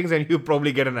your settings and you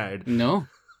probably get an ad. No,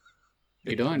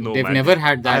 you don't. No, They've man. never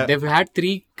had that. I- They've had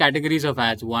 3 categories of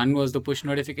ads. One was the push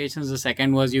notifications. The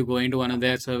second was you go into one of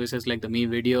their services like the Me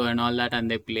Video and all that, and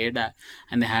they played that,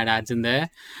 and they had ads in there.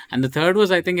 And the third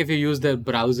was, I think, if you use the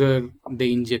browser,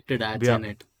 they injected ads Yeah. in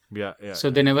it. Yeah, yeah. So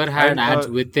they never had And, ads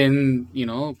within,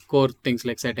 core things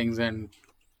like settings and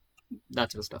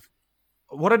that sort of stuff.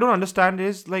 What I don't understand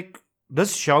is, like,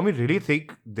 does Xiaomi really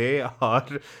think they are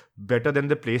better than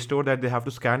the Play Store, that they have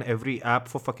to scan every app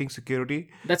for fucking security?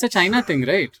 That's a China thing,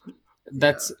 right?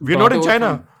 That's We're brought not in over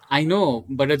China. from- I know,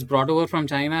 but it's brought over from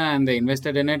China and they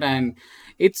invested in it, and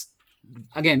it's,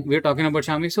 again, we're talking about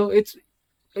Xiaomi, so it's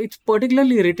it's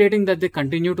particularly irritating that they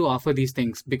continue to offer these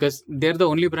things because they're the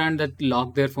only brand that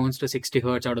lock their phones to 60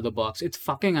 hertz out of the box. It's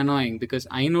fucking annoying because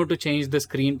I know to change the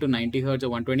screen to 90 hertz or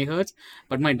 120 hertz,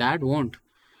 but my dad won't.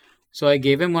 So I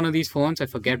gave him one of these phones. I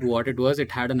forget what it was.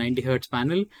 It had a 90 hertz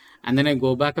panel. And then I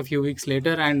go back a few weeks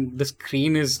later and the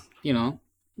screen is,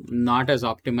 not as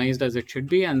optimized as it should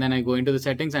be. And then I go into the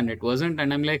settings and it wasn't.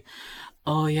 And I'm like,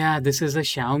 oh yeah, this is a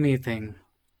Xiaomi thing.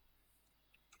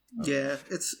 Yeah,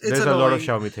 it's There's annoying. a lot of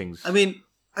Xiaomi things. I mean,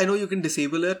 I know you can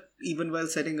disable it even while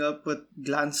setting up, but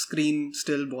glance screen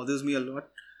still bothers me a lot.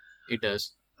 It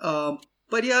does.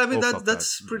 But yeah, I mean Oh, fuck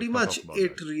that's that. pretty Let's not much talk about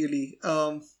it, that. really.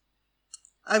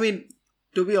 I mean,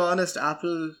 to be honest,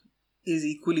 Apple is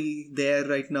equally there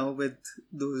right now with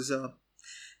those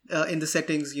in the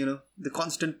settings. The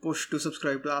constant push to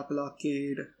subscribe to Apple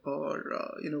Arcade or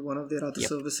one of their other Yep.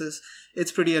 services.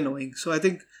 It's pretty annoying. So I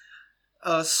think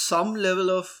some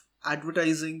level of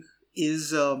advertising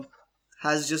is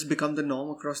has just become the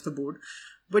norm across the board.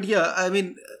 But yeah, I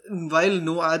mean, while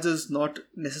no ads is not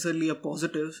necessarily a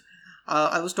positive,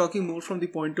 I was talking more from the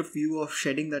point of view of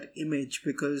shedding that image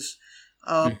because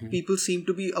people seem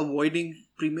to be avoiding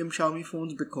premium Xiaomi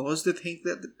phones because they think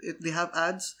that they have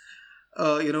ads,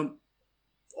 all over the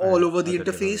I'll tell you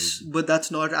another interface, reason. but that's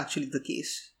not actually the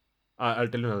case. I'll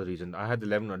tell you another reason. I had the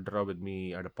 11 Ultra with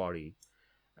me at a party,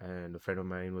 and a friend of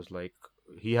mine was like,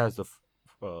 he has the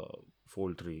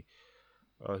Fold 3.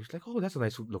 He's like, oh, that's a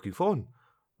nice looking phone.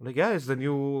 I'm like, yeah, it's the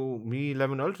new Mi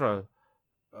 11 Ultra.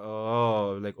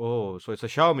 Oh, so it's a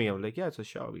Xiaomi. I'm like, yeah, it's a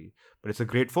Xiaomi, but it's a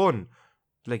great phone.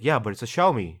 Like, yeah, but it's a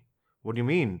Xiaomi. What do you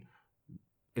mean?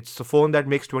 It's a phone that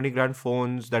makes 20 grand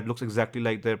phones that looks exactly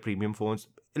like their premium phones.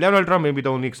 11 Ultra may be the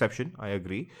only exception, I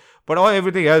agree. But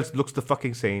everything else looks the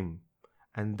fucking same.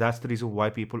 And that's the reason why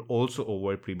people also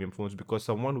avoid premium phones, because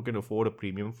someone who can afford a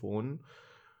premium phone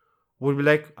would be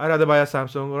like, I'd rather buy a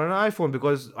Samsung or an iPhone,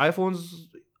 because iPhones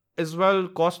as well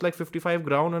cost like 55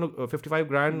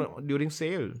 grand during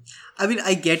sale. I mean,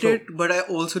 I get So- it, but I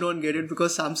also don't get it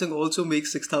because Samsung also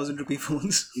makes 6,000 rupee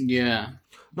phones. Yeah.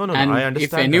 No, And I if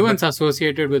understand. that, anyone's but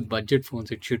associated with budget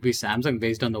phones, it should be Samsung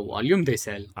based on the volume they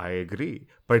sell. I agree.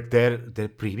 But their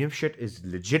premium shit is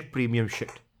legit premium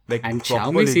shit. Like And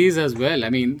proper Xiaomi sees as well. I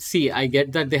mean, see, I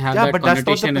get that they have Yeah, that but that's not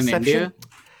the connotation in perception.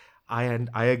 India.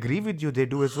 I agree with you. They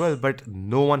do as well, but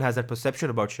no one has that perception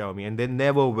about Xiaomi, and they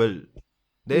never will.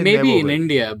 They Maybe never in will.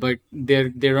 India, but they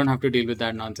don't have to deal with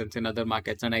that nonsense in other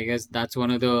markets. And I guess that's one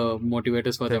of the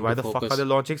motivators for Then them why to the fuck focus. are they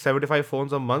launching 75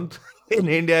 phones a month in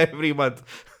India every month?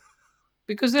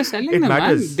 Because they're selling It them, man.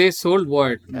 matters. They sold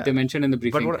what they mentioned in the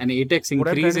But briefing, an 8x what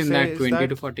I'm trying increase to in say that is 20 that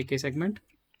to 40K segment.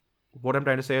 what I'm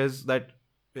trying to say is that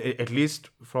at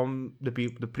least from the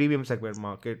premium segment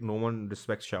market, no one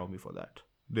respects Xiaomi for that.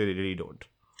 They really don't.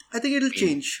 I think it'll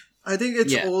change. I think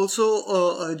it's Yeah. also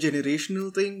a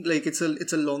generational thing. Like it's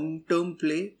a long term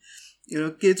play.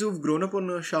 Kids who've grown up on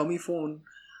a Xiaomi phone,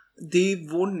 they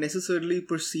won't necessarily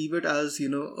perceive it as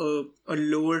a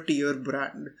lower tier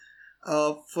brand.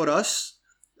 For us,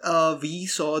 we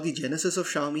saw the genesis of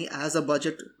Xiaomi as a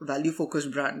budget value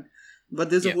focused brand. But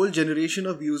there's a Yeah. whole generation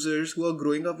of users who are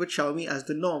growing up with Xiaomi as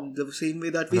the norm, the same way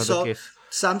that we Another saw case.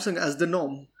 Samsung as the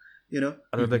norm.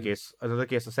 Another case. A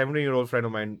 17-year-old friend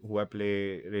of mine who I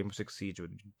play Rainbow Six Siege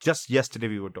with. Just yesterday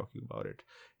we were talking about it.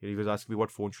 He was asking me what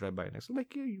phone should I buy next. I'm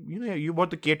like, you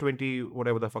bought the K20,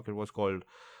 whatever the fuck it was called.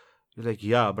 He's like,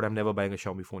 yeah, but I'm never buying a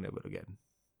Xiaomi phone ever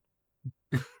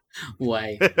again.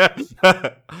 Why?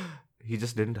 He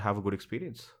just didn't have a good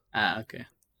experience. Okay.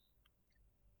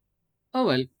 Oh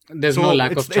well, there's So no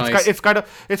lack of choice. it's kind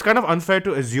of unfair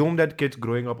to assume that kids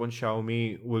growing up on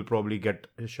Xiaomi will probably get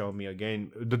a Xiaomi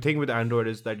again. The thing with Android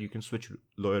is that you can switch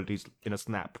loyalties in a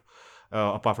snap,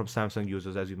 apart from Samsung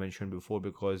users, as you mentioned before,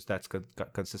 because that's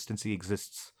consistency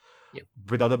exists. Yep.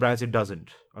 With other brands, it doesn't,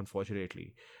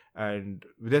 unfortunately. And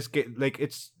with this,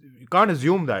 you can't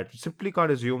assume that. You simply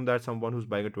can't assume that someone who's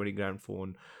buying a 20 grand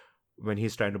phone, when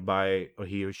he's trying to buy, or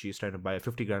he or she is trying to buy a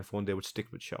 50 grand phone, they would stick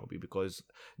with Xiaomi, because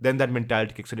then that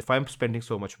mentality kicks in. If I'm spending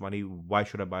so much money, why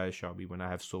should I buy a Xiaomi when I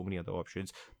have so many other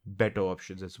options, better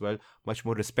options as well, much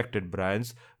more respected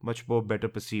brands, much more better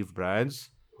perceived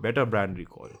brands, better brand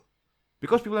recall?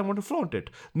 Because people want to flaunt it.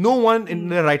 No one in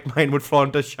their right mind would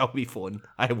flaunt a Xiaomi phone.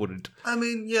 I wouldn't. I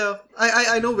mean, yeah,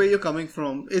 I know where you're coming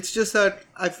from. It's just that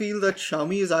I feel that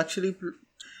Xiaomi is actually...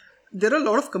 There are a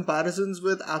lot of comparisons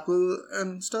with Apple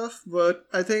and stuff, but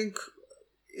I think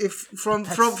if from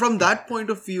that point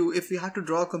of view, if we had to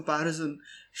draw a comparison,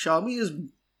 Xiaomi is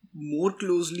more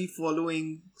closely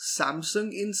following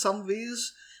Samsung in some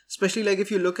ways, especially like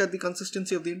if you look at the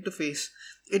consistency of the interface.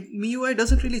 MIUI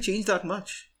doesn't really change that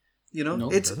much. No,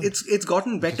 it's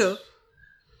gotten better.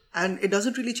 and it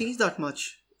doesn't really change that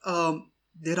much.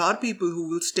 There are people who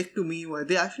will stick to MIUI.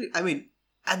 They actually, I mean,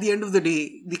 at the end of the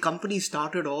day, the company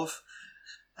started off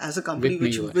as a company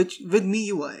With MIUI. which with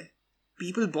MIUI.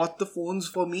 People bought the phones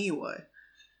for MIUI.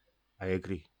 I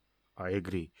agree.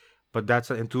 But that's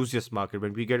an enthusiast market.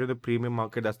 When we get to the premium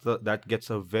market, that gets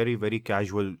a very, very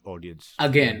casual audience.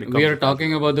 Again, Becomes we a are talking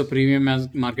casual about the audience. premium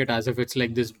market as if it's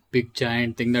like this big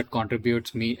giant thing that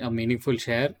contributes a meaningful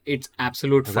share. It's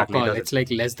absolute fuck Exactly, it all. doesn't. It's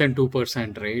like less than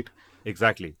 2%, right?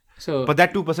 Exactly. So But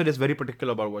that 2% is very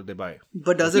particular about what they buy.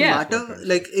 But does it Yeah. That's what I'm matter? trying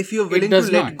to Like, say. if you're It willing to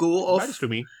does let not. go It of... matters to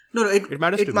me. No, It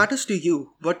matters to it me. matters to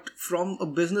you. But from a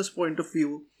business point of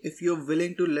view, if you're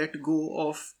willing to let go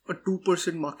of a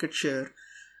 2% market share,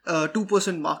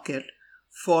 2% market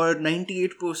for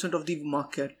 98% of the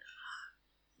market,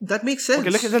 that makes sense.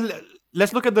 Okay,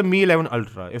 let's look at the Mi 11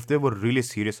 Ultra. If they were really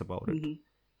serious about it, Mhm.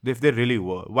 if they really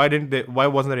were, why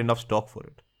wasn't there enough stock for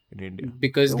it in India?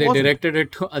 Because There they wasn't. directed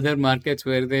it to other markets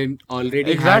where they already had.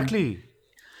 Exactly.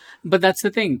 But that's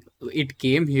the thing. It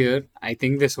came here. I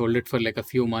think they sold it for like a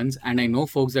few months, and I know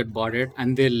folks that bought it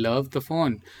and they love the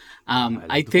phone. I love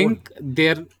I the phone. think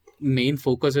their main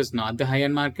focus is not the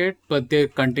high-end market, but they're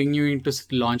continuing to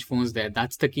launch phones there.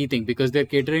 That's the key thing because they're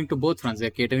catering to both fronts. They're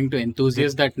catering to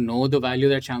enthusiasts that know the value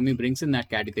that Xiaomi brings in that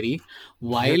category,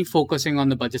 while focusing on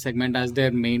the budget segment as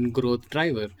their main growth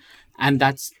driver, and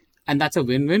that's a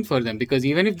win-win for them because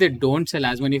even if they don't sell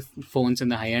as many phones in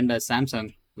the high end as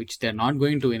Samsung, which they're not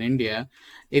going to in India,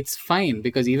 it's fine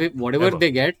because even whatever Ever.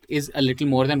 they get is a little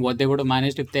more than what they would have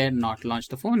managed if they had not launched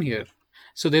the phone here.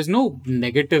 So there's no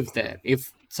negative there.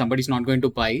 If somebody's not going to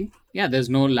buy, yeah, there's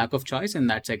no lack of choice in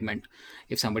that segment.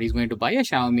 If somebody's going to buy a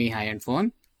Xiaomi high-end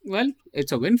phone, well,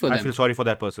 it's a win for I them. feel sorry for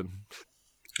that person.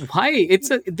 Why?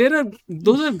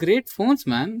 Those are great phones,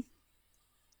 man.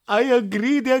 I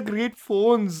agree, they're great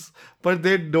phones, but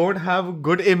they don't have a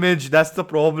good image. That's the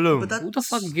problem. But Who the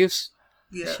fuck that's... gives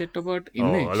Yeah. shit about Oh,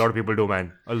 a image? lot of people do, man.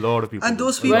 A lot of people And do.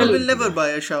 those A people lot of will people never do. buy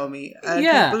a Xiaomi. And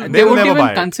Yeah, people they will won't never even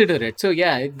buy it. consider it. So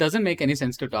yeah, it doesn't make any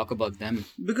sense to talk about them.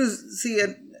 Because, see,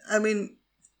 I mean,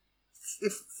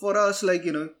 if for us, like,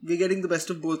 we're getting the best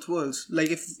of both worlds.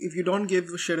 Like, if you don't give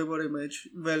a shit about image,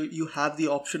 well, you have the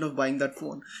option of buying that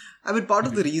phone. I mean, part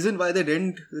of the reason why they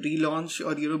didn't relaunch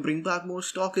or bring back more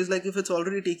stock is like if it's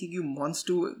already taking you months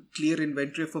to clear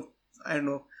inventory for, I don't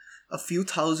know, a few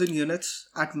thousand units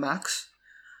at max.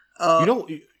 You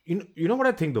know what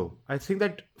I think though? I think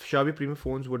that Xiaomi premium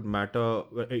phones would matter,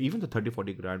 even the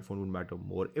 30-40 grand phone would matter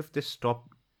more if they stop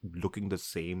looking the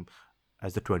same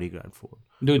as the 20 grand phone.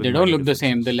 Dude, with they don't minor look the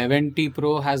same. The differences. 11T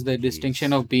Pro has the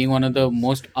distinction Please. of being one of the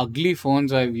most ugly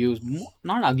phones I've used.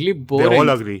 Not ugly, They're all boring.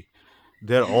 ugly.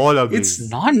 They're all ugly. It's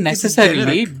Not it's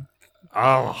necessarily. generic.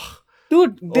 Ah.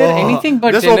 Dude, they're anything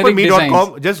but Just open generic designs.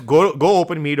 me.com. Just go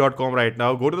open me.com right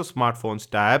now. Go to the smartphones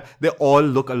tab. They all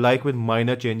look alike with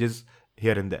minor changes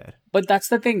here and there. But that's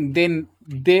the thing.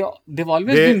 They've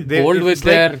always been bold with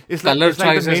their color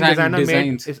choices and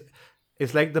designs.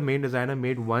 It's like the main designer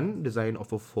made one design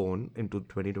of a phone into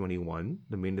 2021.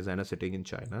 The main designer sitting in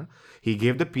China. He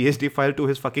gave the PSD file to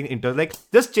his fucking interns. Like,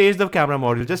 just change the camera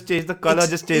module, just change the color,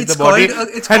 just change the body,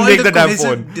 It's and called make a the damn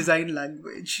cohesive phone. design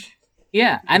language.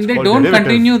 Yeah, and they called don't derivative.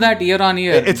 continue that year on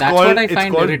year. That's what I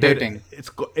find irritating.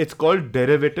 It's called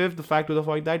derivative. The fact to the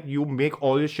point that you make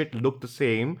all your shit look the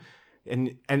same,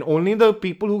 and only the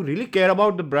people who really care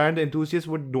about the brand, the enthusiasts,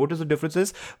 would notice the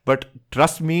differences. But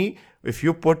trust me, if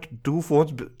you put two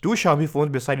Xiaomi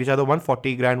phones beside each other, one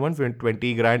 40 grand, one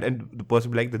 20 grand, and the person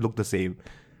will be like, they look the same.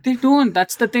 They don't.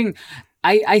 That's the thing.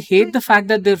 I hate the fact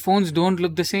that their phones don't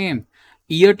look the same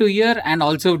year to year and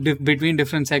also between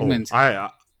different segments.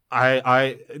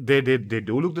 They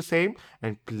do look the same,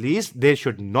 and please, they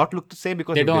should not look the same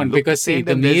because They if don't, they look because the see, same,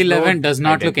 the then Mi there's 11 no does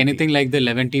not look identity. anything like the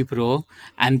 11T Pro,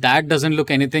 and that doesn't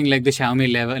look anything like the Xiaomi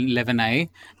 11i,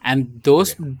 and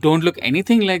those don't look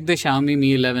anything like the Xiaomi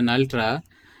Mi 11 Ultra.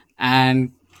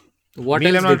 And what Mi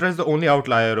else 11 did? Ultra is the only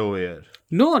outlier over here.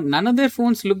 No, none of their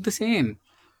phones look the same.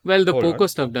 Well, the Hold Poco on.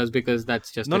 stuff does because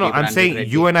that's just No, a I'm rebranded saying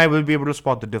Redmi. you and I will be able to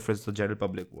spot the difference. The general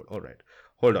public would. All right,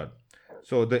 hold on.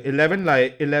 So the 11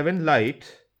 Lite,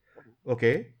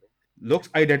 okay, looks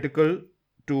identical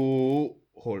to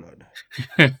hold on,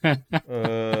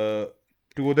 to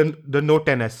the Note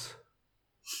 10s.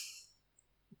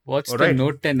 What's All the right,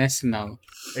 Note 10s now?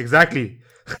 exactly.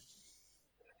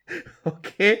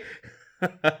 Okay,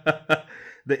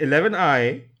 the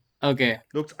 11i Okay.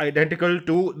 looks identical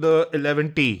to the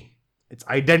 11T. It's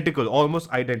identical, almost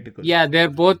identical. Yeah, they're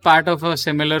both part of a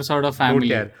similar sort of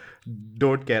family.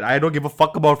 Don't care. I don't give a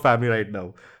fuck about family right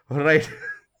now. All right.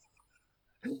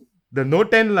 The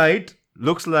Note 10 Lite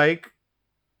looks like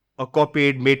a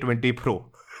copied Mate 20 Pro.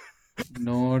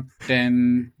 Note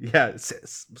 10. Yeah,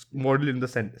 model in the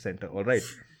center. All right.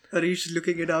 Harish is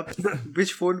looking it up.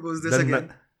 Which phone was this The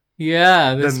again?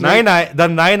 Yeah, the this like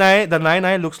 9i the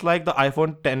 9i looks like the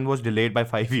iPhone 10 was delayed by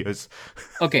 5 years.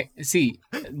 okay. See,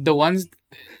 the ones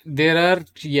there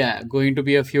are going to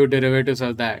be a few derivatives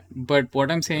of that. But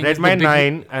what I'm saying is the Redmi big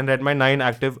 9 and Redmi 9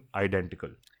 Active identical.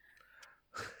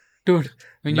 dude.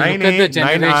 When you look at 9A, the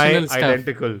 9i generational stuff,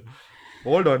 identical.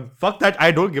 Hold on. Fuck that.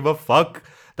 I don't give a fuck.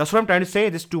 That's what I'm trying to say.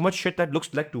 There's too much shit that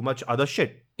looks like too much other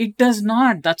shit. it does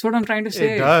not. That's what I'm trying to It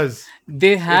say. does.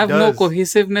 They have no does.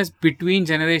 cohesiveness between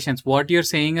generations. What you're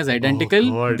saying is identical.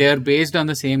 God. They are based on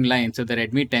the same line. So the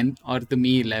Redmi 10 or the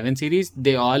Mi 11 series,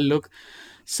 they all look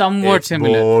somewhat It's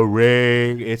similar.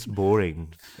 boring. It's boring.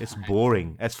 It's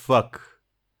boring as fuck.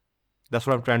 That's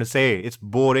what I'm trying to say. It's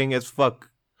boring as fuck.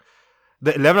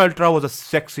 The 11 Ultra was a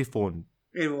sexy phone,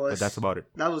 It was. but that's about it.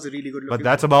 That was a really good looking But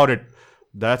that's phone. about it.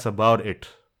 That's about it.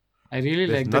 I really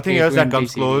There's like the nothing else that K20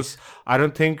 comes series. close. I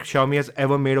don't think Xiaomi has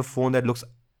ever made a phone that looks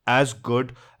as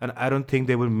good, and I don't think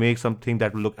they will make something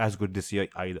that will look as good this year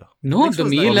either. No, Which the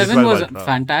was Mi nice. 11 12 was Ultra.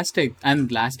 fantastic. And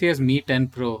last year's Mi 10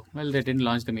 Pro, well, they didn't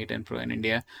launch the Mi 10 Pro in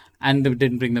India. And they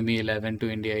didn't bring the Mi 11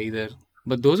 to India either.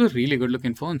 But those are really good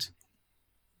looking phones.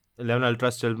 11 Ultra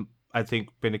is still, I think,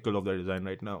 pinnacle of their design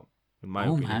right now, in my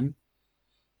Oh, opinion. man.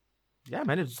 Yeah,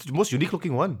 man, it's the most unique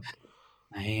looking one.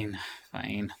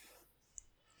 Fine.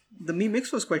 The Mi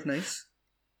Mix was quite nice.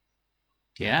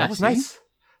 Yeah, That was see? nice.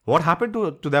 What happened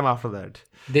to them after that?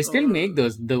 They still make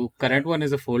those. The current one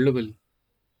is a foldable.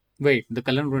 Wait, the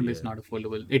current one is Yeah. not a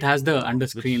foldable. It has the under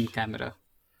screen camera.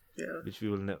 Yeah. Which we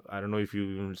will I don't know if you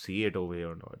even see it over here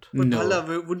or not. But No.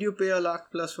 Bhalla, would you pay a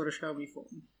lakh plus for a Xiaomi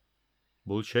phone?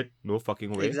 Bullshit. No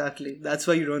fucking way. Exactly. That's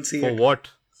why you don't see For it.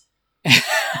 what?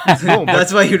 No,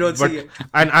 That's why you don't but see it.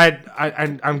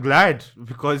 and I'm glad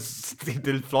because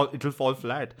it'll fall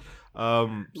flat.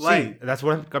 Why? See, that's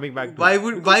what I'm coming back to.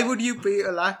 Why would you pay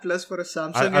a lakh plus for a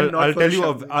Samsung and not I'll for tell a you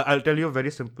Xiaomi? I'll tell you a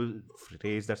very simple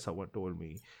phrase that someone told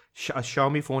me. A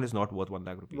Xiaomi phone is not worth 1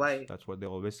 lakh rupees. Why? That's what they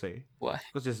always say. Why?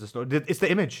 Because it's the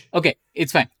image. Okay,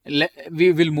 it's fine.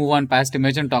 We will move on past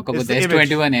image and talk about It's the the image.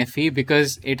 S21 FE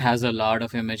because it has a lot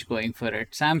of image going for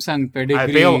it. Samsung I'll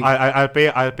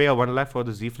pedigree. pay a 1 lakh for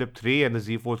the Z Flip 3 and the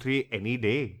Z Fold 3 any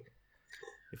day.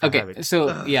 If I have Okay, it.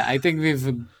 so yeah, I think we've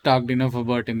talked enough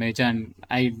about image and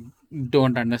I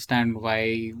don't understand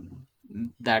why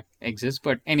that exists.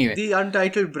 But anyway, The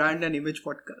Untitled Brand and Image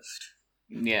Podcast.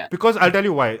 yeah. Because I'll tell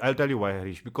you why.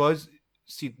 Harish. Because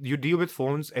see, you deal with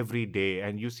phones every day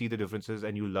and you see the differences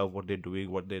and you love what they're doing,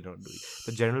 what they're not doing.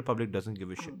 The general public doesn't give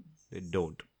a shit. They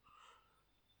don't.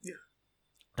 Yeah.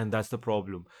 And that's the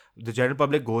problem. The general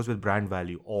public goes with brand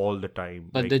value all the time.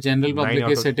 But Like, the general 9 public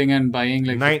out is of- sitting and buying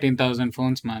like nine- 15,000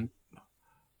 phones, man.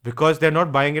 because they're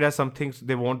not buying it as something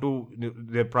they want to.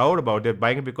 They're proud about. They're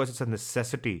buying it because it's a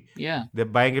necessity. Yeah. They're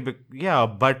buying it.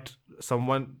 But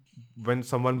when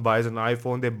someone buys an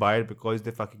iPhone, they buy it because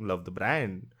they fucking love the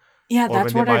brand. Yeah, Or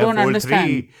that's when what they I buy a don't Fold understand.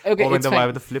 3, Okay, or when it's they buy fine.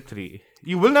 with the Flip 3.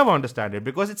 You will never understand it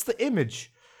because it's the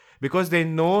image. Because they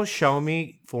know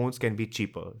Xiaomi phones can be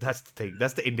cheaper. That's the thing.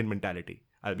 That's the Indian mentality.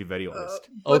 I'll be very honest.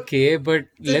 Okay, but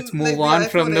then, let's like move the on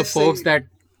from iPhone the folks SE. that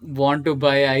want to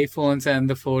buy iPhones and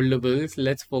the foldables.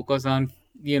 Let's focus on,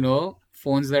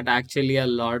 phones that actually a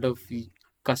lot of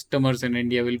customers in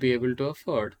India will be able to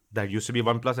afford. That used to be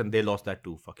OnePlus and they lost that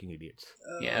too. Fucking idiots.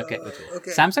 Yeah, okay.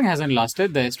 Okay. Samsung hasn't lost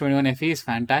it. The S21 FE is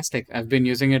fantastic. I've been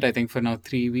using it, I think, for now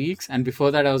 3 weeks. And before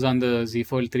that, I was on the Z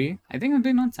Fold 3. I think I've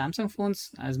been on Samsung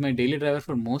phones as my daily driver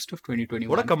for most of 2021.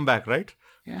 What a comeback, right?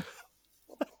 Yeah.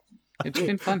 It's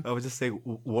been fun. I was just saying,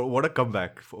 what a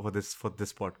comeback for this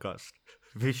podcast.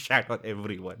 We shat on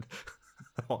everyone.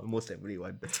 Almost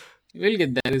everyone. We'll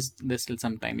get there. There's still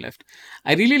some time left.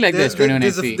 I really like the There's, S21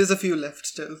 there's, FE. a, there's a few left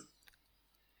still.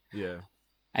 Yeah.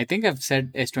 I think I've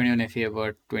said S21 FE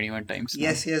about 21 times now.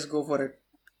 Yes, go for it.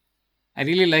 I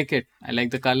really like it. I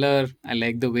like the color. I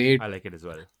like the weight. I like it as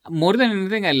well. More than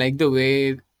anything, I like the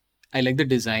way. I like the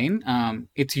design.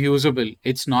 It's usable.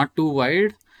 It's not too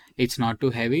wide. It's not too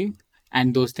heavy.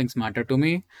 And those things matter to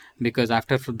me because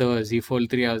after the Z Fold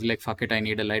 3, I was like, fuck it, I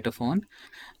need a lighter phone.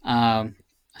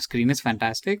 Screen is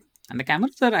fantastic. And the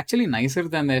cameras are actually nicer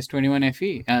than the S21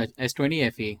 FE,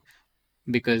 S20 FE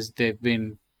because they've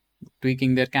been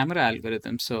tweaking their camera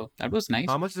algorithm. So that was nice.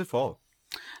 How much is it for?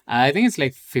 I think it's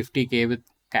like 50K with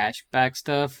cashback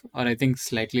stuff, or I think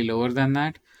slightly lower than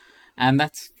that. And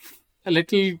that's a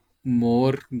little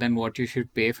more than what you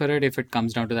should pay for it if it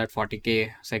comes down to that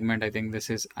 40K segment. I think this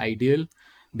is ideal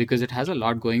because it has a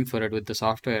lot going for it with the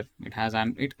software. It has, I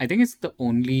think it's the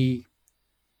only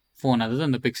phone other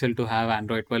than the Pixel to have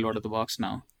Android 12 out of the box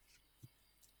now.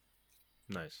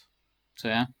 Nice. So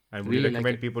yeah, And would you really like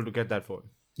recommend it. people to get that phone?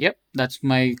 Yep, that's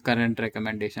my current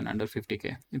recommendation under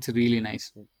 50K. It's really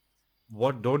nice.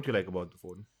 What don't you like about the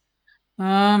phone?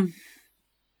 Um,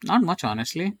 Not much,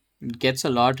 honestly. It gets a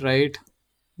lot right.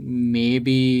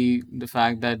 Maybe the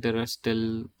fact that there are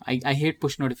still. I hate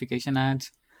push notification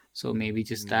ads. So maybe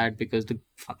just that, because the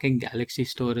fucking Galaxy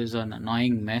Store is an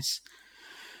annoying mess.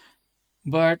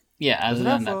 But yeah, Does other it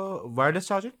than have that, wireless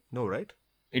charging? No, right?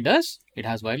 it does. It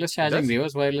has wireless It charging, does?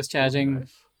 reverse wireless Oh, charging.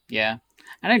 nice. Yeah.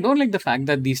 And I don't like the fact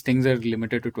that these things are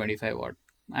limited to 25 watt.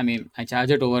 I mean, I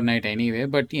charge it overnight anyway,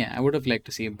 but yeah, I would have liked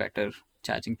to see better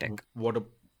charging tech. What,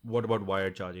 what about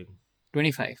wired charging?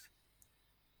 25.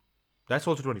 That's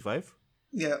also 25?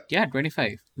 Yeah. Yeah,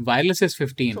 25. Wireless is It's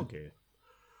 15. okay.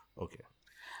 Okay.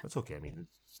 That's okay. I mean,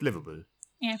 it's livable.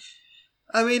 Yeah.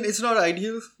 I mean, it's not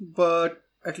ideal, but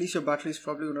at least your battery is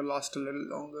probably going to last a little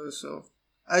longer. So,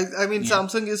 I mean, Yeah.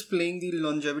 Samsung is playing the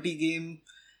longevity game.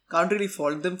 Can't really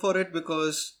fault them for it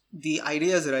because the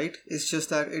idea is right. It's just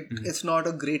that it's not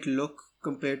a great look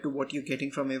compared to what you're getting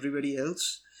from everybody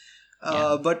else.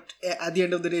 Yeah. But at the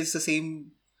end of the day, it's the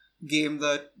same game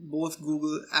that both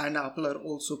Google and Apple are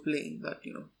also playing. That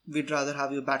we'd rather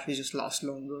have your battery just last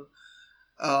longer.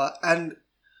 And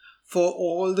for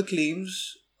all the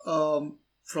claims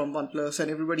from OnePlus and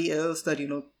everybody else that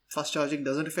fast charging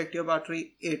doesn't affect your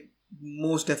battery, it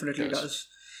most definitely does.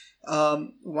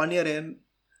 1 year in,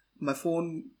 my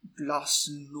phone lasts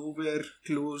nowhere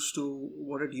close to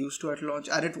what it used to at launch,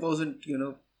 and it wasn't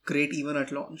great even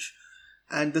at launch.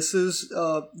 And this is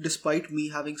despite me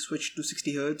having switched to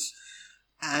 60 hertz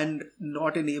and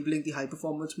not enabling the high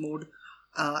performance mode.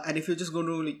 And if you're just going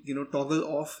to toggle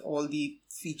off all the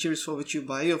features for which you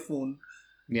buy your phone,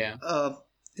 Yeah.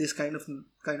 there's kind of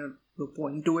no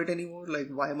point to it anymore. Like,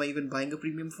 why am I even buying a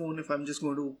premium phone if I'm just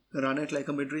going to run it like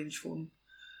a mid-range phone?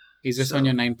 Is this on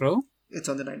your 9 Pro? It's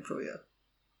on the 9 Pro, yeah.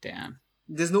 Damn.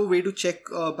 There's no way to check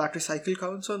battery cycle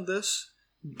counts on this,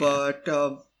 but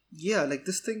yeah, like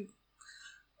this thing.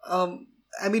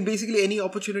 I mean, basically any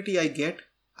opportunity I get,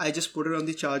 I just put it on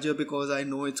the charger because I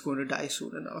know it's going to die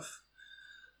soon enough.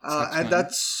 And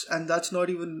that's not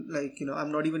even like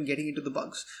I'm not even getting into the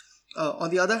bugs. On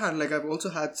the other hand, like I've also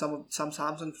had some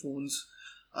Samsung phones,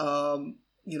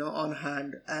 on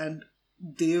hand, and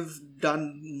they've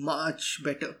done much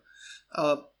better.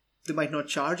 They might not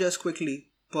charge as quickly,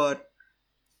 but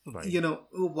Right.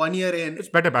 1 year in, It's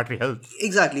better battery health.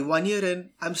 exactly 1 year in,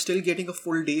 I'm still getting a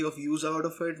full day of use out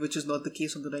of it, which is not the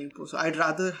case on the 9 Pro. So I'd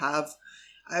rather have,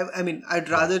 I'd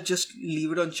rather just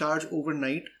leave it on charge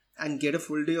overnight and get a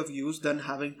full day of use than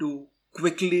having to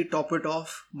quickly top it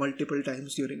off multiple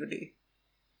times during a day.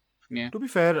 Yeah. To be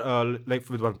fair, like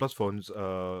with OnePlus phones,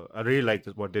 I really like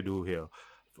what they do here.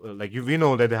 We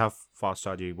know that they have fast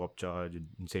charging, warp charge,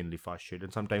 insanely fast shit,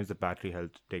 and sometimes the battery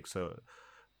health takes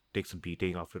a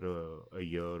beating after a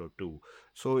year or two.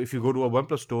 So if you go to a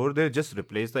OnePlus store, they just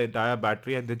replace the entire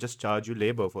battery and they just charge you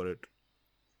labor for it.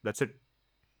 That's it.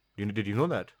 Did you know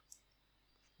that?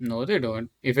 No, they don't.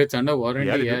 If it's under warranty,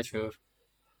 they yeah, do. sure.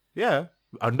 Yeah,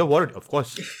 under warranty, of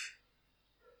course.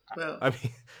 Well, I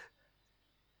mean,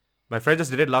 my friend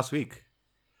just did it last week.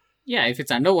 Yeah, if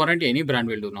it's under warranty, any brand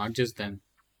will do, not just them.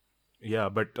 Yeah,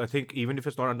 but I think even if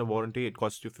it's not under warranty, it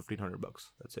costs you $1,500.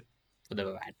 That's it. For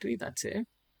the battery, that's it.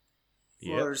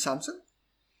 for Samsung,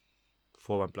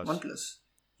 For OnePlus. OnePlus,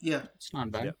 yeah. It's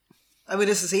not bad. Yeah. I mean,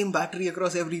 it's the same battery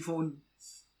across every phone.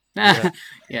 Yeah.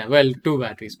 Yeah, well, 2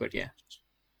 batteries, but yeah.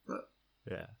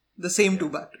 Yeah. The same two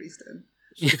batteries then.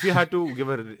 So if you had to give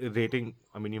a rating,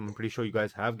 I mean, I'm pretty sure you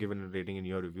guys have given a rating in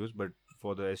your reviews, but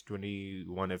for the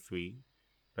S21 FE,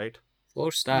 right?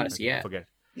 4 stars, I yeah. forget.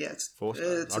 Yeah, it's 4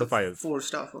 stars it's out of a 5.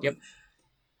 4-star for Yep. me.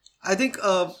 I think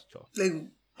Sure.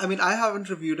 I mean, I haven't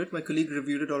reviewed it. My colleague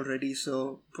reviewed it already.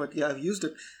 So, but yeah, I've used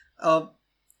it.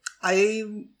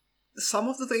 I some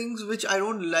of the things which I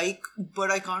don't like,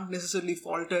 but I can't necessarily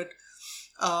fault it.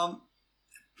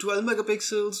 12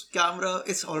 megapixels camera,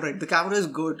 it's alright. The camera is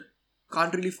good.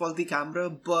 Can't really fault the camera,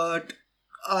 but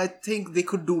I think they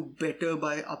could do better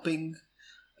by upping,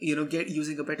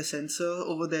 using a better sensor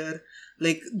over there.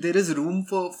 Like, there is room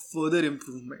for further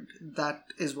improvement. That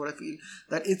is what I feel.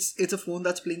 That it's a phone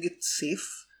that's playing it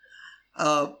safe.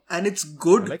 And it's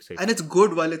good. I like safe. And it's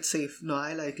good while it's safe. No,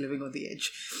 I like living on the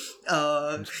edge.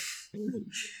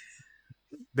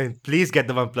 Then please get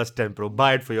the OnePlus 10 Pro.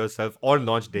 Buy it for yourself on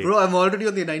launch day. Bro, I'm already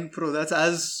on the 9 Pro. That's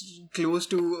as close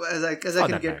to as I Not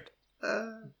can that get.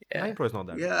 bad. Yeah. 9 Pro is not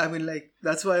that Yeah, bad. I mean, like,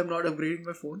 that's why I'm not upgrading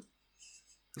my phone.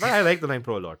 But I like the 9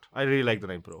 Pro a lot. I really like the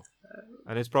 9 Pro.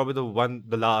 And it's probably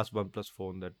the last OnePlus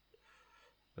phone that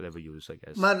I'll ever use, I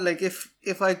guess. Man, like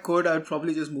if I could, I'd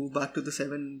probably just move back to the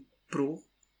 7 Pro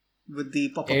with the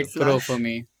pop-up 8 Pro for flash.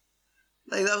 me.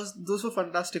 Like those were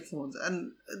fantastic phones,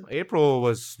 and 8 Pro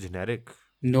was generic.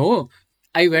 No,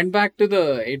 I went back to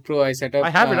the 8 Pro. I set up. I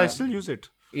have it. I still use it.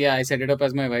 Yeah, I set it up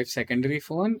as my wife's secondary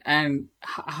phone. And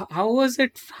how was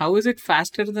it? How is it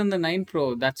faster than the 9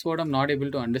 Pro? That's what I'm not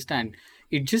able to understand.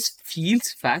 It just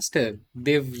feels faster.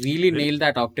 They've really Really? nailed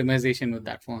that optimization with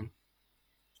that phone.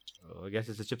 I guess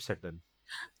it's a chipset then.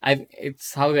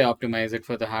 It's how they optimize it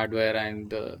for the hardware and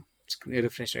the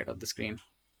refresh rate of the screen.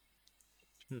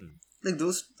 Hmm. like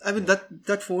those. I mean, Yeah.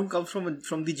 that phone comes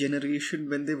from the generation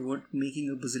when they weren't making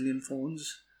a bazillion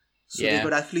phones, so they Yeah,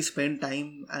 could actually spend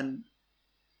time and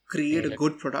create a nail it.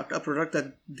 good product, a product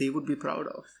that they would be proud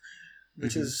of,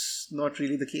 which Mhm. is not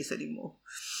really the case anymore.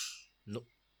 No,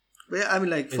 But yeah, I mean,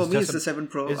 like for it's me, just it's the 7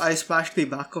 Pro. it's I smashed the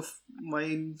back of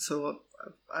mine, so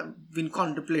I've been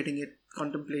contemplating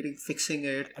fixing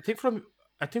it. I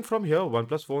think from here,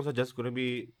 OnePlus phones are just going to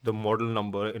be the model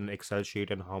number in Excel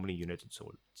sheet and how many units it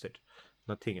sold. That's it.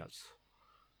 Nothing else.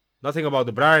 Nothing about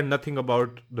the brand. Nothing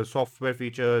about the software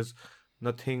features.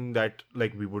 Nothing that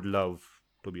like we would love,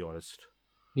 to be honest.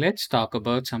 Let's talk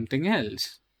about something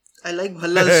else. I like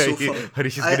Bhalla's sofa.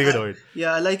 Harish is I, getting I annoyed.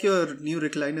 yeah, I like your new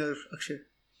recliner, Akshay.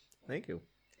 Thank you.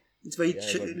 It's very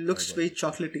Yeah, it looks I got very it.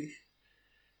 chocolatey.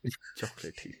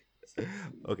 Chocolatey.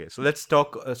 Okay, so let's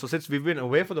talk. So since we've been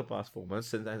away for the past 4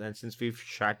 months, and since we've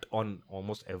chat on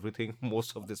almost everything,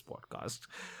 most of this podcast,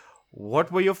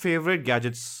 what were your favorite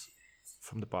gadgets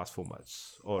from the past 4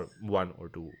 months, or one or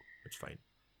two? It's fine.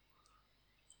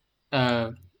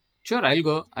 Uh, sure, I'll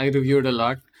go. I reviewed a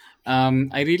lot.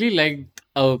 I really liked.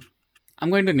 I'm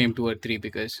going to name two or three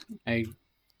because I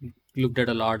looked at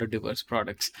a lot of diverse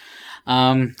products.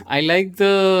 I like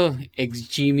the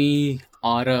XGME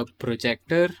Aura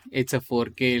projector. It's a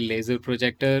 4K laser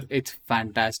projector. It's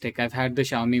fantastic. I've had the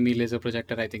Xiaomi Mi laser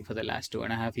projector, I think, for the last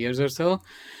 2.5 years or so,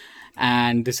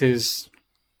 and this is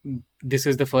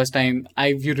the first time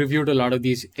I've reviewed a lot of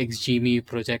these XGME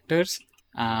projectors.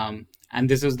 And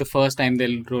this is the first time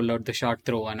they'll roll out the short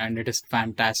throw one, and it is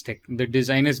fantastic. The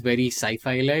design is very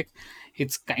sci-fi like.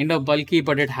 It's kind of bulky,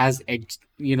 but it has jagged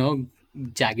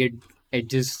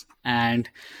edges, and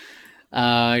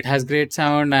it has great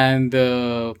sound. And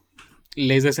the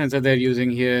laser sensor they're using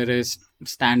here is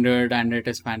standard, and it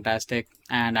is fantastic.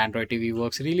 And Android TV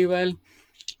works really well.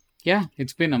 Yeah,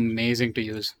 it's been amazing to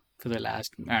use for the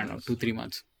last, I don't know, Nice. 2-3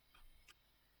 months.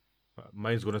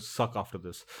 Mine's gonna suck after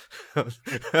this. Alright,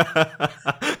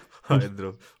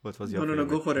 Dhruv, what was your No,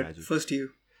 go favorite for it. gadget? First you.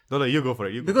 No, you go for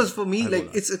it. You go for Because it. for me, I'll go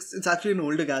like last. it's actually an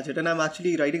older gadget, and I'm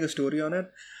actually writing a story on it.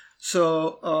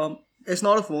 So it's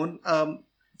not a phone.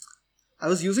 I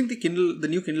was using the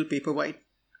new Kindle Paperwhite,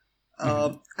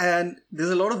 Mhm. and there's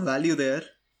a lot of value there.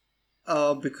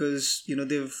 Because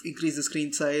they've increased the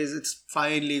screen size. It's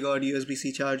finally got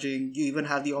USB-C charging. You even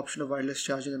have the option of wireless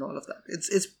charging and all of that.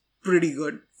 It's pretty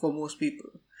good for most people.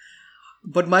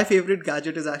 But my favorite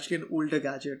gadget is actually an older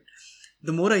gadget.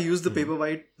 The more I used the Mhm.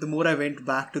 Paperwhite, the more I went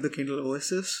back to the Kindle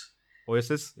OSs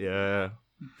Oasis? Yeah,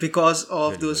 because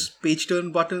of really those good. page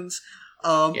turn buttons.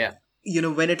 Um, Yeah.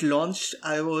 when it launched,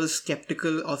 I was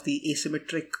skeptical of the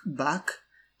asymmetric back.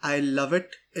 I love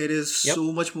it. It is Yep.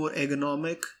 so much more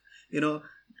ergonomic.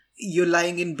 You're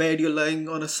lying in bed, you're lying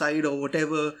on a side or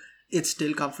whatever. It's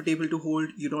still comfortable to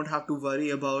hold. You don't have to worry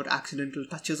about accidental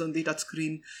touches on the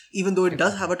touchscreen, even though it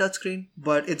does have a touchscreen,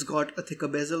 but it's got a thicker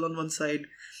bezel on one side.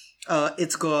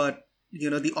 It's got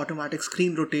the automatic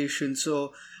screen rotation,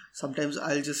 so sometimes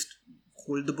I'll just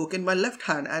hold the book in my left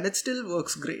hand and it still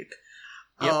works great.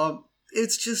 Yep.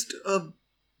 It's just a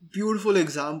beautiful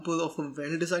example of a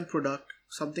well-designed product,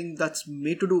 something that's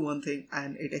made to do one thing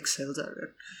and it excels at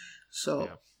it. So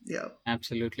yeah,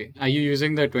 Absolutely. Are you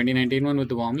using the 2019 one with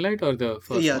the warm light or the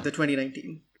first yeah, one? the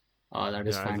 2019. Oh, that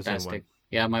is Yeah, I have the same one. fantastic.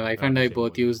 Yeah, my wife I have and the I same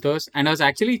both one. use those. And I was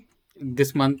actually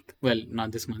this month, well,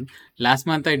 not this month, last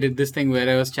month I did this thing where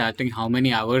I was charting how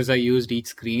many hours I used each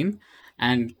screen.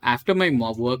 And after my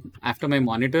after my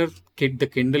monitor, the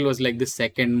Kindle was like the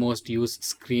second most used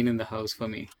screen in the house for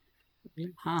me.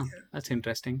 Huh, that's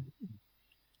interesting.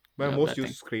 My Love most that used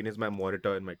thing. screen is my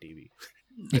monitor and my TV.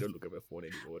 I don't look at my phone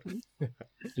anymore.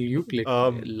 You played a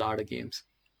um, lot of games.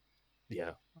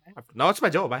 yeah, I have to. Now it's my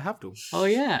job. I have to. Oh,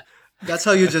 yeah. That's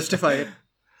how you justify it.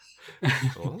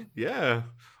 Well, yeah.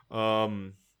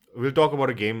 Um, we'll talk about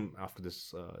a game after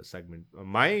this segment.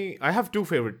 I have two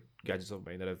favorite gadgets of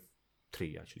mine that I've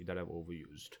three actually that I've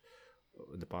overused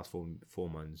in the past four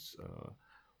months.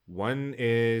 One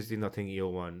is the Nothing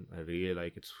EO1. I really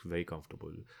like it's very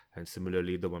comfortable, and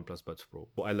similarly the OnePlus Buds Pro.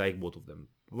 I like both of them.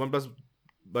 OnePlus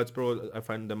Buds Pro, I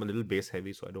find them a little bass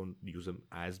heavy, so I don't use them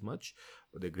as much.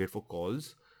 But they're great for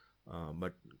calls.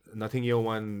 But Nothing Year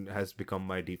One has become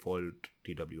my default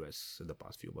TWS in the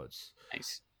past few months.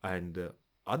 Nice. And the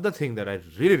other thing that I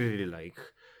really, really like,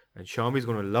 and Xiaomi's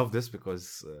going to love this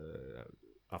because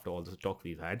after all the talk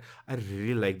we've had, I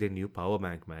really like their new power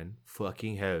bank, man.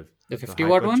 Fucking hell. The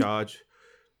 50-watt one? Hypercharge.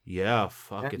 Yeah,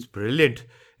 fuck, Yeah. it's brilliant.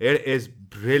 It is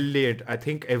brilliant. I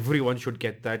think everyone should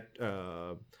get that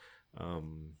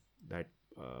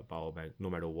power bank, no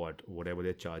matter whatever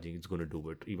they're charging, it's going to do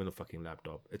it. Even a fucking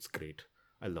laptop. It's great.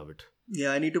 I love it.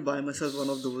 Yeah, I need to buy myself one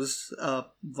of those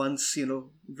once,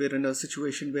 we're in a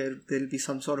situation where there'll be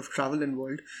some sort of travel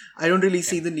involved. I don't really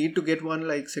see the need to get one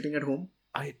like sitting at home.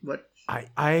 I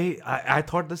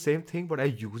thought the same thing, but I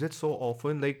use it so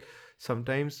often. Like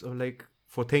sometimes, like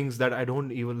for things that I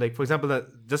don't even like. For example,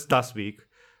 just last week,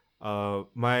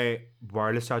 my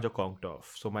wireless charger conked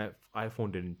off, so my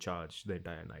iPhone didn't charge the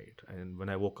entire night. And when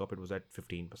I woke up, it was at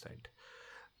 15%.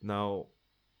 Now,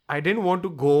 I didn't want to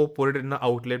go put it in an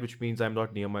outlet, which means I'm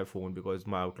not near my phone because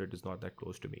my outlet is not that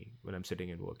close to me when I'm sitting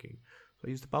and working. So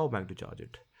I use the power bank to charge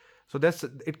it. So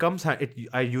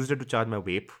I used it to charge my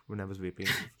vape when I was vaping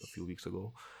a few weeks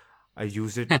ago. I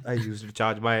used it to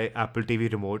charge my Apple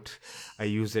TV remote. I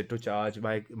use it to charge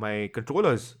my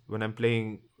controllers when I'm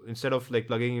playing. Instead of like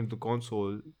plugging into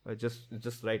console, it's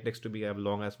just right next to me. I have a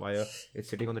long ass wire. It's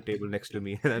sitting on the table next to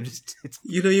me, and I'm just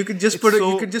You could just put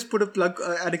a plug,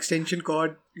 an extension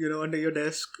cord, under your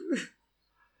desk.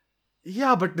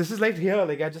 Yeah, but this is like here.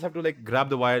 Like I just have to like grab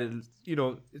the wire.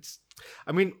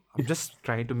 I'm just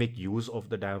trying to make use of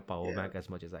the damn power bank as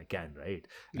much as I can, right?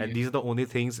 And these are the only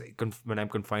things when I'm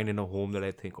confined in a home that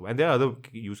I think of. And there are other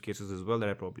use cases as well that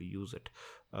I probably use it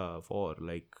for,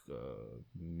 like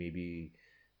maybe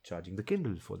charging the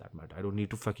Kindle for that matter. I don't need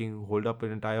to fucking hold up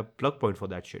an entire plug point for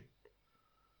that shit,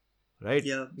 right?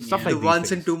 Yeah, Stuff the like once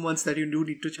these in 2 months that you do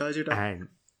need to charge it up. And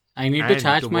I need to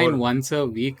charge mine tomorrow- once a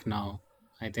week now.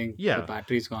 I think Yeah. the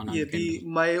battery's gone on Yeah, Kindle.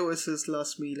 my OSs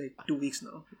last me like 2 weeks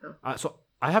now. Yeah. So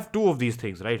I have 2 of these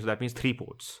things, right? So that means 3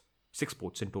 ports, 6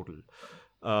 ports in total.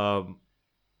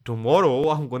 Tomorrow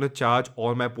I'm gonna charge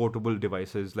all my portable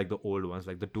devices, like the old ones,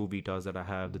 like the 2 Vitas that I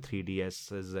have, the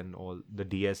 3DSs and all the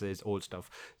DSs, old stuff,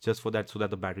 just for that, so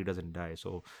that the battery doesn't die.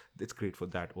 So it's great for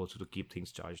that also, to keep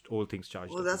things charged, all things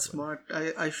charged. Oh, up that's as well.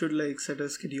 smart. I should like set a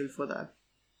schedule for that.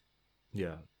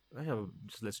 Yeah.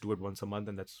 Let's do it once a month,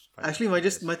 and that's fine. Actually, my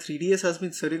 3DS has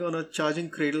been sitting on a charging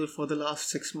cradle for the last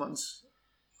 6 months.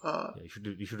 Yeah, you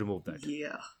should remove that.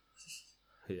 Yeah.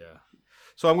 Yeah.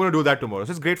 So I'm going to do that tomorrow.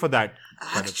 So it's great for that.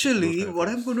 Actually, what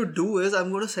I'm going to do is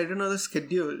I'm going to set another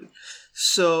schedule.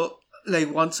 So,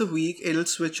 like once a week, it'll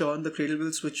switch on. The cradle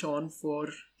will switch on for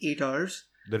 8 hours.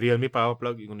 The Realme power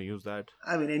plug, you're going to use that?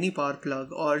 I mean, any power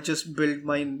plug, or just build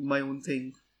my own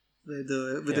thing with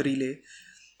the relay.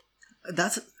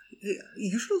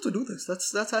 You should also do this.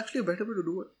 That's actually a better way to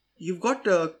do it. You've got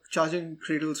charging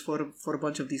cradles for a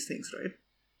bunch of these things, right?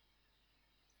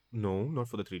 No, not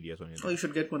for the 3DS or anything. Oh, you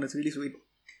should get one. It's really sweet.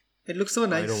 It looks so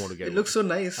nice. I don't want to get it looks so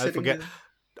nice. I'll sitting forget.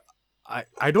 there.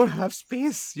 I don't have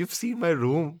space. You've seen my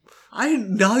room.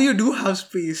 Now you do have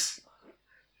space.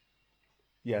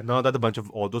 Yeah, now that a bunch of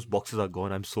all those boxes are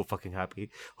gone, I'm so fucking happy.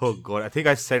 Oh god, I think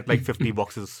I sent like 50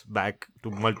 boxes back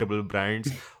to multiple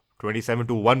brands, 27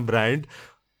 to one brand.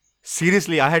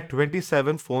 Seriously, I had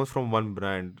 27 phones from one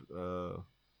brand.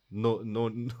 No,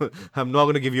 I'm not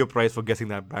gonna give you a price for guessing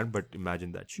that brand, but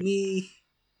imagine that shit. Me.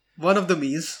 One of the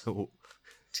me's.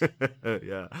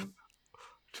 Yeah,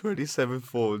 27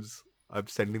 phones. I'm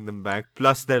sending them back,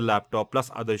 plus their laptop, plus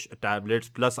other tablets,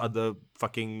 plus other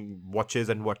fucking watches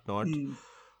and whatnot.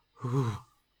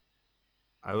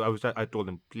 I told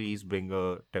them, please bring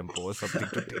a tempo or something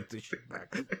to take this shit back.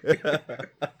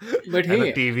 But And a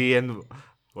hey, TV and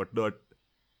whatnot.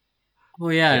 oh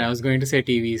yeah, I was going to say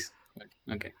TVs. But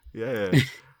okay. Yeah.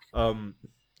 I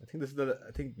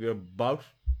think we're about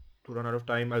to run out of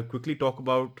time. I'll quickly talk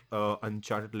about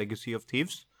Uncharted Legacy of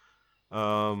Thieves.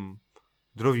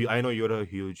 Dhruv, I know you're a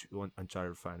huge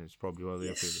Uncharted fan. It's probably one of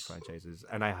your favorite franchises,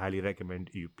 and I highly recommend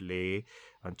you play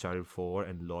Uncharted 4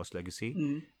 and Lost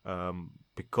Legacy.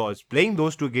 Because playing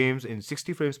those 2 games in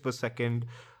 60 frames per second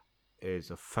is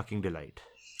a fucking delight.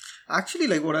 Actually,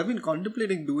 like what I've been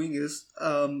contemplating doing is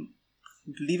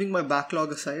leaving my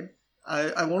backlog aside.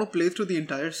 I want to play through the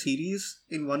entire series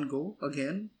in one go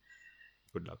again.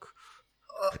 Good luck.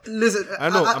 Listen, I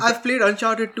know, I've played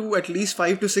Uncharted 2 at least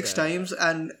 5 to 6 times,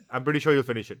 and I'm pretty sure you'll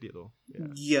finish it, though.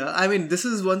 yeah, I mean, this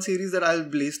is one series that I'll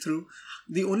blaze through.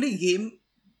 The only game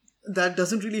that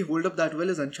doesn't really hold up that well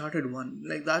is Uncharted 1.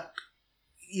 Like that,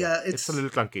 Yeah, It's a little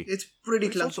clunky. it's pretty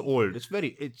It's also clunky. old.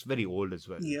 It's very old as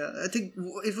well. Yeah, I think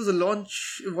it was a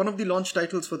launch, one of the launch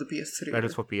titles for the PS3. That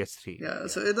is Right? for PS3. Yeah,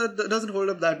 so Yeah. that doesn't hold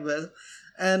up that well,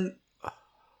 and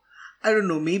I don't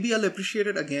know. Maybe I'll appreciate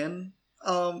it again.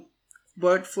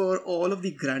 But for all of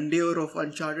the grandeur of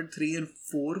Uncharted 3 and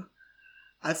 4,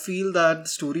 I feel that the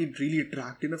story really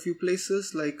dragged in a few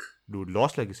places. Like Dude,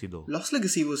 Lost Legacy though. Lost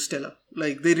Legacy was stellar.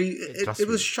 Like Trust it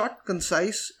was me. short,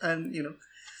 concise, and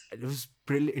It was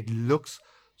brilliant. It looks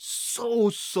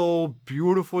so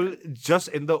beautiful just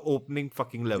in the opening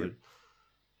fucking level.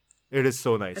 It is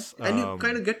so nice. and you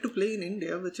kind of get to play in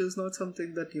India, which is not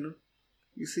something that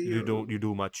you see. You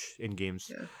do much in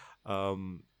games. Yeah.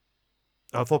 Um,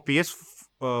 for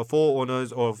PS4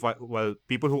 owners or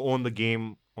people who own the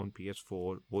game on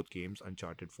PS4, both games,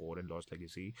 Uncharted 4 and Lost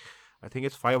Legacy, I think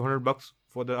it's $500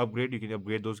 for the upgrade. You can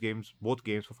upgrade those games, both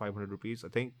games, for 500 rupees. I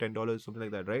think $10, something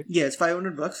like that, right? Yeah, it's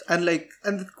 $500, and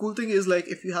and the cool thing is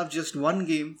if you have just one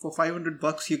game for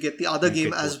 $500, you get the other You game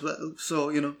get as both well. So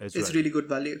as it's well. really good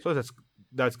value. So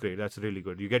that's great. That's really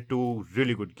good. You get two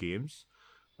really good games,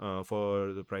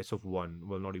 for the price of one.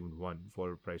 Well, not even one,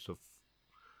 for the price of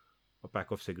a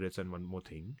pack of cigarettes and one more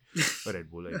thing, a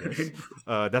Red Bull, I guess.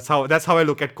 That's how I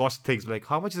look at cost things. Like,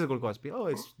 how much is it going to cost me? Oh,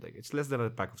 it's less than a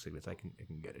pack of cigarettes. I can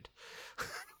get it.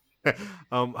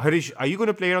 Harish, are you going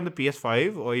to play it on the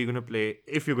PS5, or are you going to play,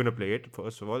 if you're going to play it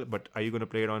first of all? But are you going to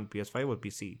play it on PS5 or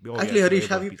PC? Oh, yeah, Actually, I Harish,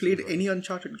 forgot have about you PC played as well. any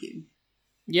Uncharted game?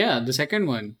 Yeah, the second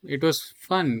one. It was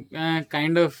fun.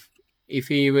 Kind of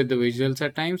iffy with the visuals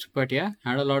at times, but yeah,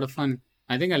 had a lot of fun.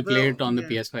 I think I'll play Well, it on the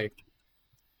yeah. PS5.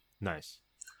 Nice.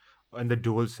 And the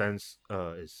dual sense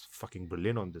is fucking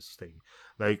brilliant on this thing.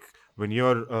 Like, when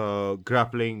you're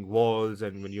grappling walls,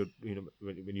 and when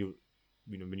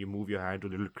when you move your hand to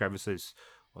little crevices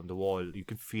on the wall, you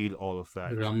can feel all of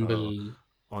that Rumble.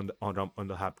 on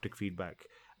the haptic feedback.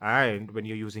 And when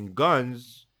you're using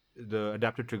guns, the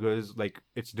adaptive triggers, like,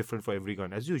 it's different for every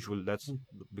gun as usual. That's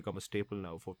become a staple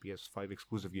now for PS5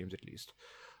 exclusive games, at least.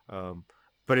 um,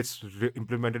 but it's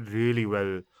implemented really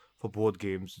well for both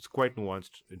games. It's quite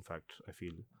nuanced, in fact, I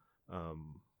feel.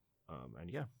 um, and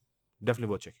yeah,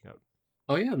 definitely worth checking out.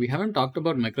 Oh yeah, we haven't talked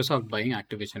about Microsoft buying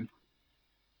Activision.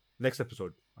 Next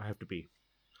episode, I have to pee.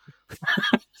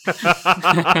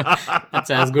 That's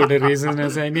as good a reason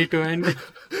as I need to end.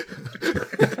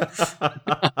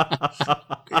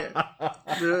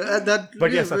 Yeah. That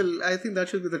But yeah, yes, well, I think that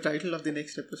should be the title of the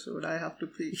next episode. I have to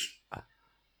pee.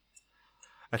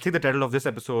 I think the title of this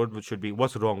episode should be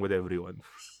 "What's Wrong with Everyone."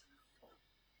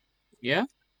 Yeah,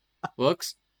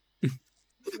 works.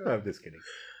 I'm just kidding.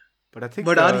 But I think,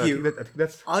 But are I you? think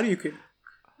that's Are you kidding?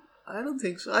 I don't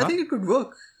think so. I Huh? think it could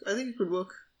work.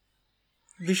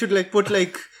 We should put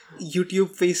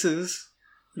YouTube faces,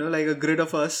 like a grid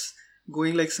of us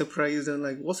going surprised and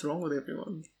what's wrong with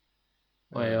everyone?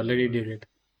 Oh, I already did it.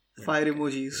 Fire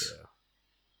emojis. yeah.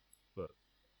 Well,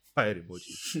 fire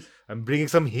emojis. I'm bringing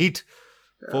some heat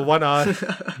for 1 hour.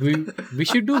 We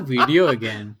should do video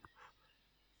again.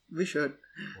 We should.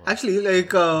 Wow. Actually, I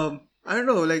don't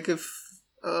know, if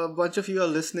a bunch of you are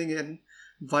listening in,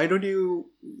 why don't you,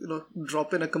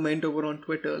 drop in a comment over on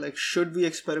Twitter? Should we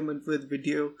experiment with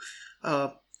video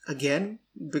again?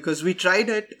 Because we tried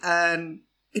it and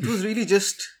it was really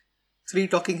just three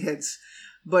talking heads.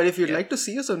 But if you'd like to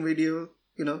see us on video,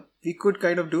 we could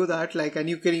kind of do that. And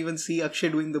you can even see Akshay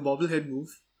doing the bobblehead move.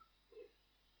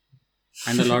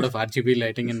 And a lot of RGB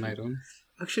lighting in my room.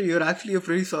 Akshay, you're actually a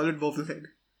pretty solid bobblehead.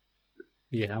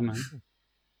 Yeah, man.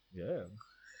 Yeah.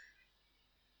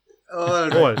 All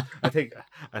right. Well, I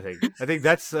think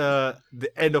that's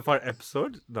the end of our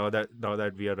episode. Now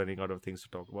that we are running out of things to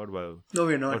talk about. Well, No,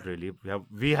 we're not. not really.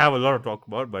 We have a lot to talk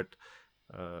about, but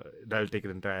that'll take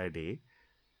an entire day.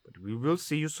 But we will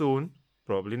see you soon,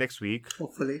 probably next week.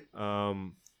 Hopefully.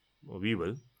 We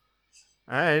will.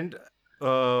 And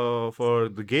for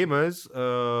the gamers,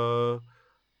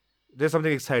 there's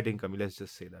something exciting coming. Let's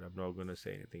just say that. I'm not going to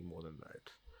say anything more than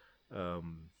that.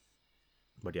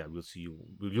 But yeah, we'll see you.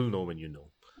 You'll know when you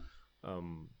know.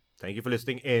 Thank you for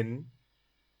listening in.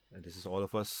 And this is all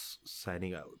of us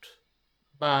signing out.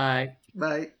 Bye.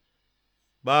 Bye.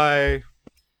 Bye.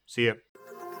 See ya.